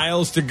 there's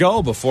miles to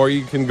go before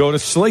you can go to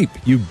sleep.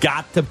 You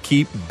got to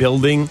keep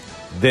building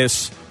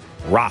this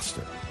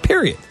roster.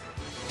 Period.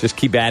 Just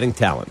keep adding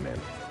talent, man.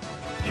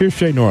 Here's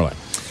Shay Norland.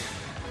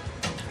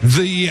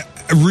 The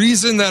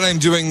reason that I'm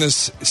doing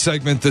this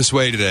segment this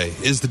way today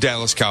is the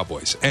Dallas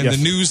Cowboys. And Yes.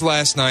 the news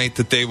last night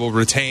that they will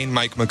retain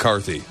Mike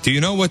McCarthy. Do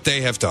you know what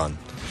they have done?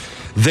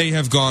 They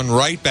have gone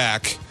right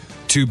back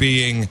to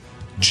being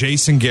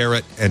Jason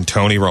Garrett and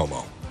Tony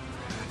Romo.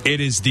 It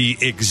is the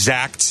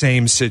exact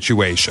same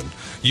situation.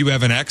 You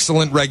have an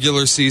excellent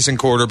regular season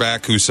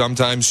quarterback who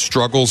sometimes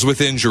struggles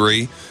with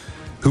injury,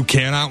 who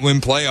cannot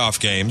win playoff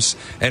games,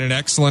 and an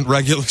excellent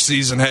regular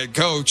season head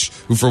coach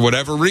who, for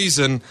whatever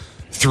reason,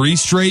 3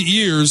 straight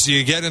years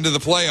you get into the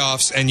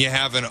playoffs and you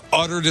have an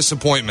utter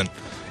disappointment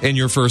in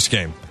your first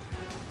game.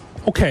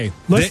 Okay,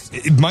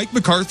 Mike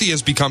McCarthy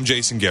has become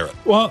Jason Garrett.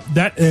 Well,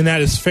 that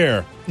is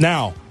fair.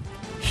 Now,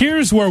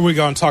 here's where we're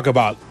going to talk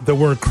about the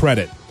word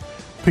credit.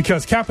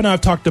 Because Cap and I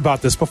have talked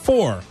about this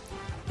before.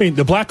 I mean,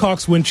 the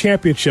Blackhawks win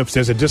championships.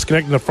 There's a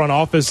disconnect in the front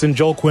office in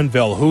Joel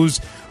Quenneville.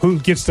 Who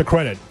gets the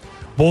credit?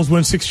 Bulls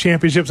win 6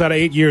 championships out of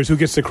 8 years. Who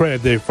gets the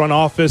credit? The front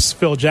office,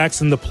 Phil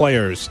Jackson, the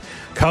players.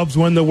 Cubs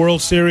win the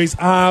World Series.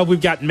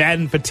 We've got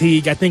Madden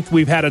fatigue. I think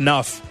we've had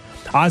enough.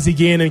 Ozzie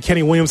Guillen and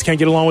Kenny Williams can't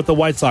get along with the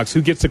White Sox.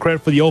 Who gets the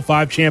credit for the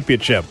 05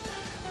 championship?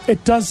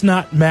 It does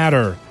not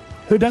matter.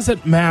 It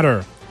doesn't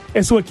matter.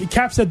 And so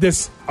Kap said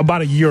this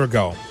about a year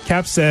ago.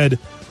 Kap said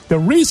the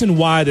reason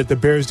why that the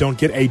Bears don't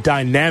get a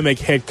dynamic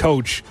head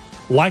coach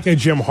like a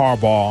Jim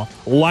Harbaugh,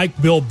 like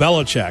Bill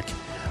Belichick,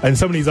 and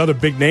some of these other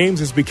big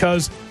names is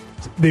because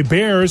the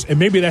Bears, and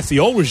maybe that's the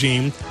old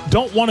regime,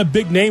 don't want a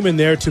big name in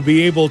there to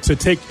be able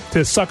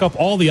to suck up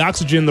all the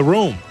oxygen in the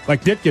room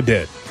like Ditka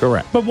did.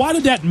 Correct. But why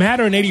did that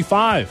matter in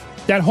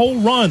 '85? That whole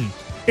run.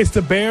 It's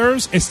the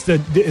Bears,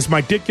 it's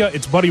Mike Ditka,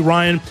 it's Buddy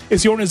Ryan,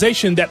 it's the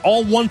organization that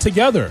all won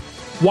together.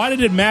 Why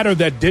did it matter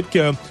that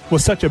Ditka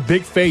was such a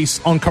big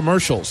face on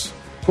commercials?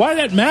 Why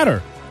did that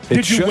matter?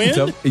 Did you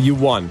win? You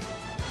won.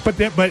 But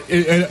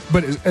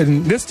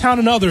in this town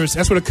and others,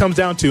 that's what it comes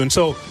down to. And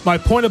so my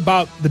point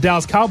about the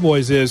Dallas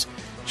Cowboys is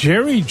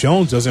Jerry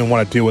Jones doesn't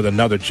want to deal with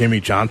another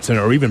Jimmy Johnson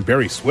or even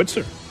Barry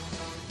Switzer.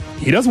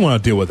 He doesn't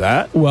want to deal with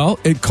that. Well,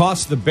 it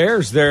cost the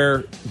Bears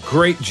their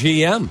great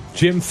GM,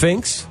 Jim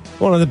Finks.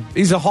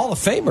 He's a Hall of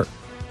Famer.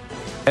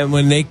 And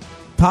when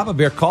Papa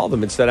Bear called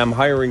him and said, "I'm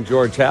hiring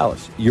George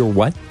Halas," you're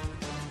what?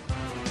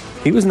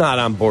 He was not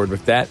on board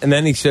with that. And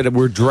then he said,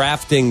 "We're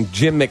drafting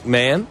Jim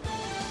McMahon."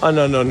 Oh,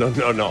 no.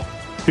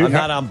 Dude, I'm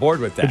not on board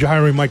with that. Did you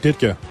hire Mike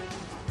Ditka?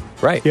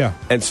 Right. Yeah.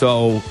 And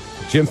so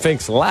Jim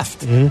Finks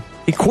left. Mm-hmm.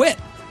 He quit.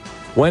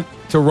 Went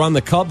to run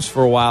the Cubs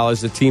for a while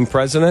as the team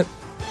president.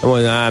 And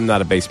went, I'm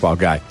not a baseball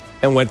guy.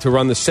 And went to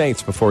run the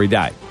Saints before he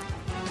died.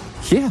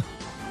 Yeah.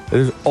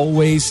 There's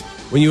always,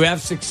 when you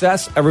have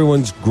success,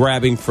 everyone's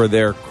grabbing for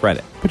their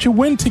credit. But you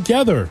win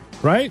together,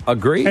 right?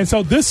 Agreed. And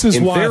so this is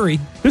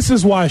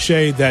why,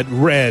 Shay, that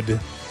Red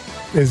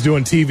is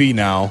doing TV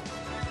now,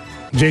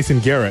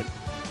 Jason Garrett.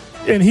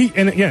 And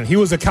he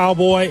was a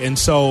Cowboy, and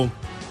so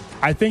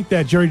I think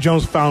that Jerry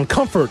Jones found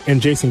comfort in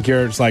Jason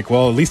Garrett. It's like,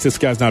 well, at least this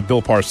guy's not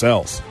Bill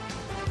Parcells.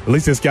 At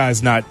least this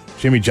guy's not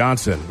Jimmy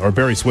Johnson or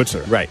Barry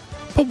Switzer. Right.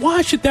 But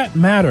why should that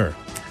matter?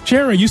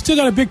 Jerry, you still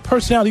got a big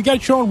personality. You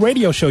got your own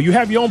radio show. You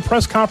have your own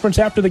press conference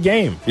after the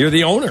game. You're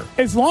the owner.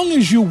 As long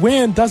as you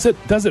win, does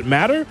it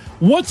matter?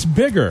 What's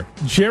bigger,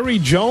 Jerry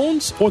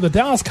Jones or the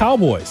Dallas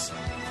Cowboys?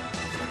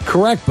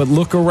 Correct, but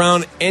look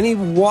around any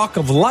walk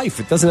of life.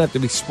 It doesn't have to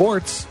be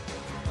sports.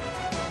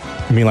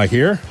 You mean like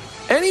here?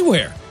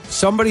 Anywhere.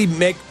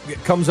 Somebody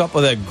comes up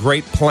with a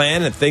great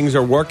plan and things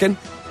are working.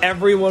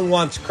 Everyone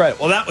wants credit.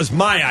 Well, that was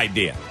my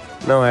idea.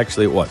 No,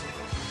 actually it wasn't.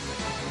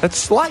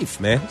 That's life,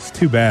 man. It's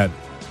too bad.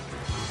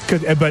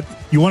 But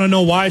you want to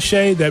know why,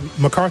 Shay, that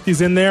McCarthy's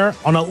in there?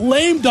 On a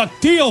lame duck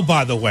deal,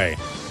 by the way.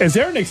 Is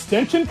there an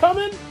extension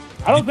coming?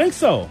 I don't think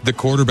so. The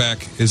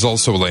quarterback is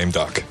also lame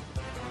duck.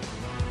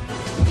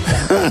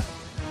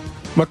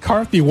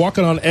 McCarthy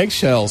walking on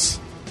eggshells.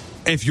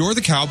 If you're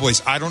the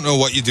Cowboys, I don't know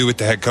what you do with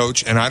the head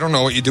coach, and I don't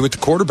know what you do with the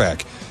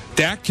quarterback.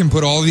 Dak can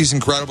put all these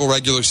incredible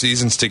regular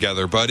seasons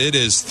together, but it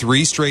is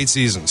 3 straight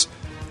seasons.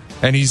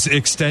 And he's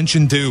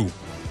extension due.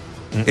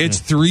 It's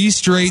 3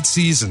 straight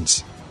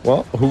seasons.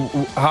 Well,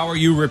 how are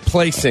you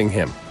replacing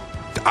him?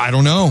 I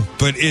don't know,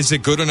 but is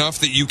it good enough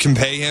that you can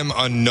pay him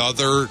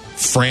another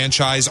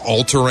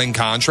franchise-altering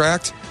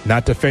contract?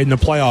 Not to fade in the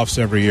playoffs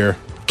every year.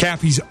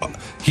 Kap, he's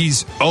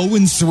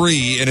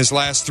 0-3 in his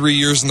last 3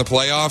 years in the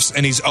playoffs,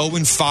 and he's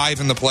 0-5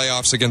 in the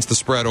playoffs against the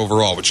spread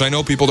overall, which I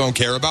know people don't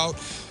care about,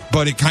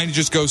 but it kind of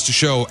just goes to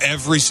show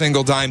every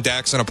single time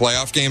Dak's in a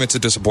playoff game, it's a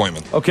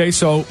disappointment. Okay,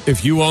 so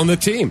if you own the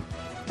team,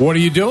 what are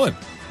you doing?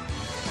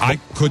 I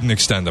couldn't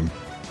extend him.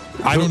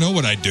 I don't know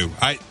what I'd do.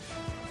 I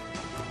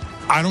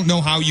don't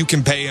know how you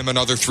can pay him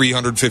another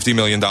 $350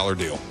 million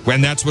deal,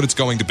 when that's what it's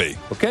going to be.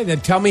 Okay, then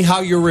tell me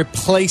how you're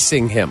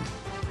replacing him.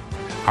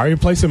 How are you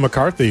replacing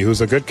McCarthy, who's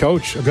a good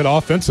coach, a good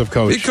offensive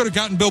coach? He could have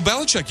gotten Bill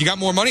Belichick. You got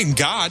more money than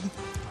God.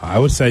 I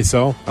would say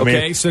so.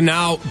 So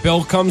now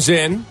Bill comes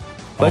in.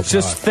 Let's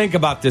just think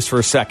about this for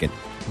a second.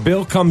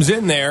 Bill comes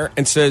in there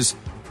and says,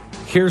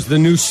 here's the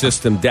new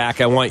system,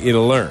 Dak, I want you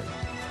to learn.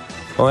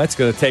 Well, that's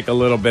going to take a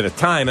little bit of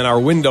time, and our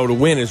window to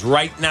win is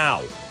right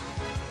now.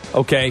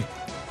 Okay,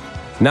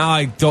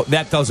 now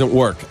that doesn't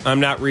work. I'm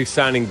not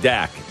re-signing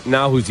Dak.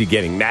 Now who's he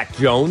getting? Mac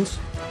Jones?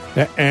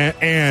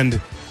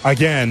 And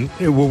again,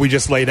 what we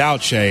just laid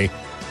out, Shay,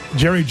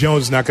 Jerry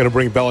Jones is not going to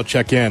bring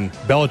Belichick in.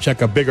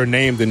 Belichick a bigger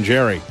name than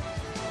Jerry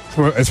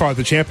as far as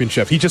the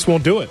championship. He just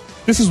won't do it.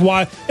 This is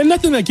why, and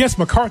nothing against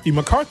McCarthy.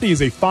 McCarthy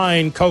is a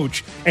fine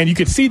coach, and you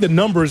could see the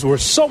numbers were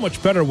so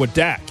much better with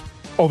Dak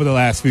over the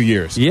last few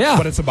years. Yeah.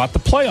 But it's about the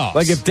playoffs.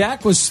 Like if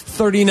Dak was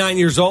 39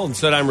 years old and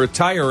said, I'm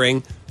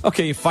retiring,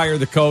 okay, you fire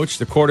the coach,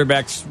 the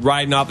quarterback's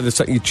riding up,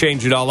 and you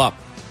change it all up.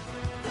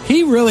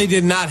 He really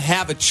did not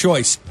have a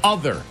choice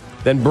other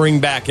than bring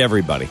back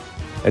everybody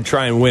and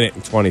try and win it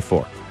in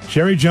 24.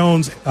 Jerry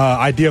Jones'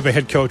 idea of a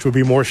head coach would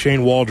be more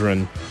Shane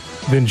Waldron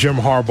than Jim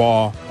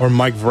Harbaugh or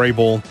Mike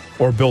Vrabel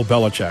or Bill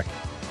Belichick.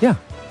 Yeah.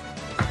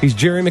 He's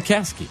Jerry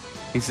McCaskey.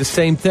 He's the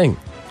same thing.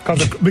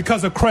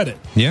 Because of credit.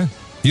 Yeah.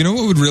 You know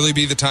what would really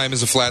be the time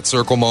as a flat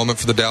circle moment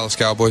for the Dallas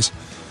Cowboys?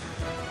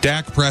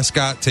 Dak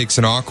Prescott takes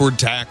an awkward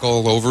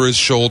tackle over his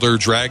shoulder,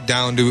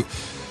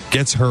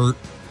 gets hurt,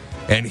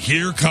 and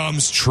here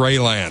comes Trey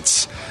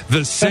Lance.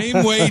 The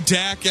same way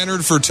Dak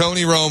entered for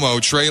Tony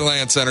Romo, Trey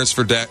Lance enters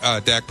for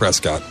Dak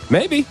Prescott.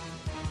 Maybe,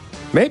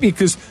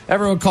 because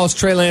everyone calls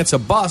Trey Lance a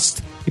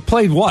bust. He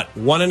played,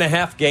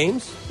 1.5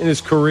 games in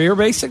his career,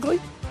 basically?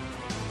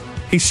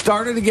 He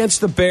started against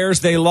the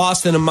Bears. They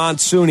lost in a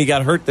monsoon. He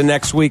got hurt the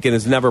next week and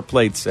has never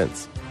played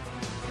since.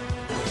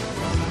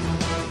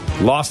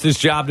 Lost his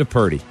job to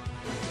Purdy.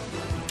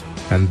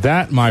 And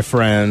that, my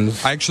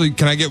friends...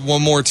 Can I get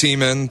one more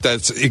team in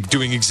that's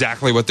doing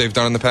exactly what they've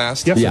done in the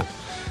past? Yes, yeah.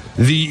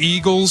 sir. The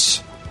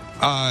Eagles,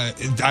 I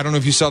don't know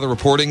if you saw the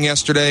reporting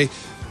yesterday.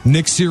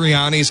 Nick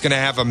Sirianni is going to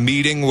have a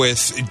meeting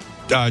with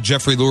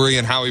Jeffrey Lurie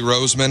and Howie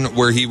Roseman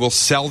where he will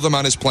sell them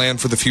on his plan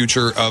for the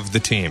future of the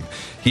team.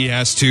 He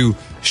has to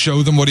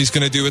show them what he's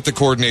going to do at the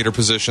coordinator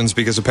positions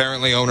because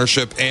apparently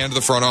ownership and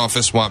the front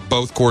office want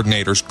both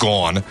coordinators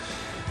gone.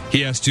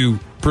 He has to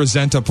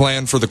present a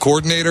plan for the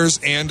coordinators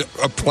and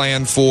a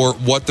plan for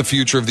what the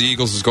future of the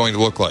Eagles is going to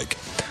look like.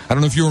 I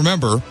don't know if you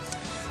remember,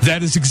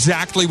 that is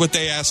exactly what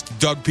they asked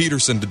Doug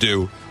Peterson to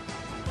do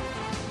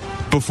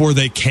before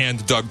they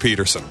canned Doug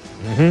Peterson.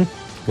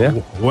 Mm-hmm.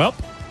 Yeah. Well,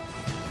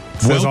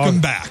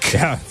 welcome back.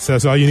 Yeah,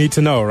 says all you need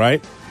to know,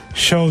 right?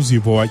 Shows you,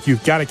 boy,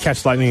 you've got to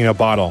catch lightning in a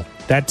bottle.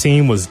 That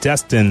team was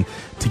destined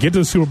to get to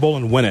the Super Bowl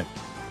and win it.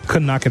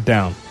 Couldn't knock it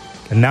down.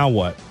 And now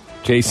what?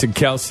 Jason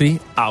Kelsey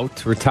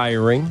out,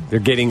 retiring. They're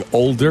getting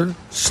older,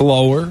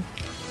 slower.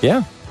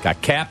 Yeah,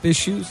 got cap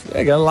issues.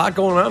 They got a lot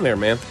going on there,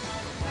 man.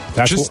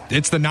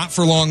 It's the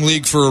not-for-long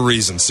league for a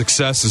reason.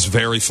 Success is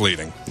very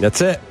fleeting. That's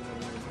it.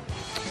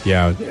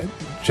 Yeah,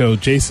 Joe,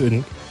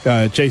 Jason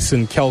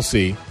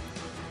Kelsey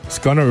is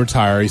going to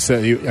retire. He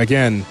said,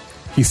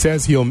 he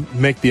says he'll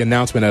make the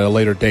announcement at a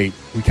later date.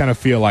 We kind of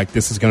feel like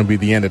this is going to be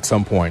the end at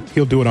some point.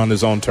 He'll do it on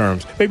his own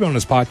terms, maybe on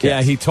his podcast.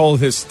 Yeah, he told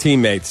his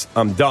teammates,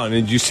 I'm done.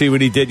 And did you see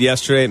what he did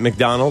yesterday at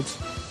McDonald's?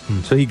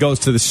 So he goes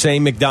to the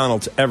same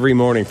McDonald's every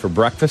morning for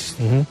breakfast.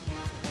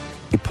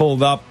 Mm-hmm. He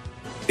pulled up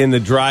in the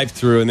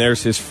drive-thru, and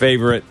there's his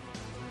favorite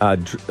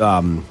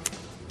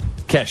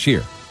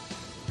cashier.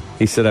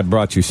 He said, I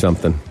brought you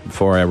something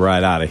before I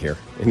ride out of here.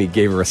 And he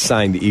gave her a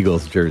signed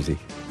Eagles jersey.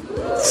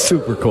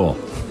 Super cool.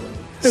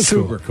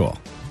 Super cool.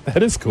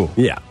 That is cool.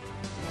 Yeah.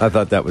 I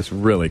thought that was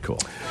really cool.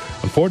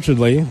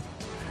 Unfortunately,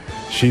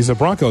 she's a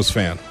Broncos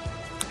fan.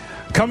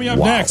 Coming up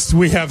next,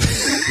 we have...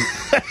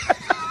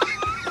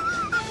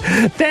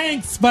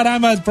 Thanks, but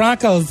I'm a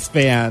Broncos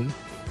fan.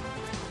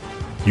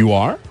 You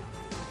are?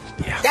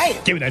 Yeah.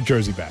 Damn. Give me that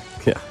jersey back.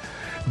 Yeah.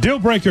 Deal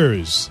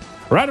breakers.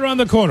 Right around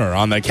the corner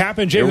on the Kap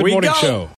and J Morning Show.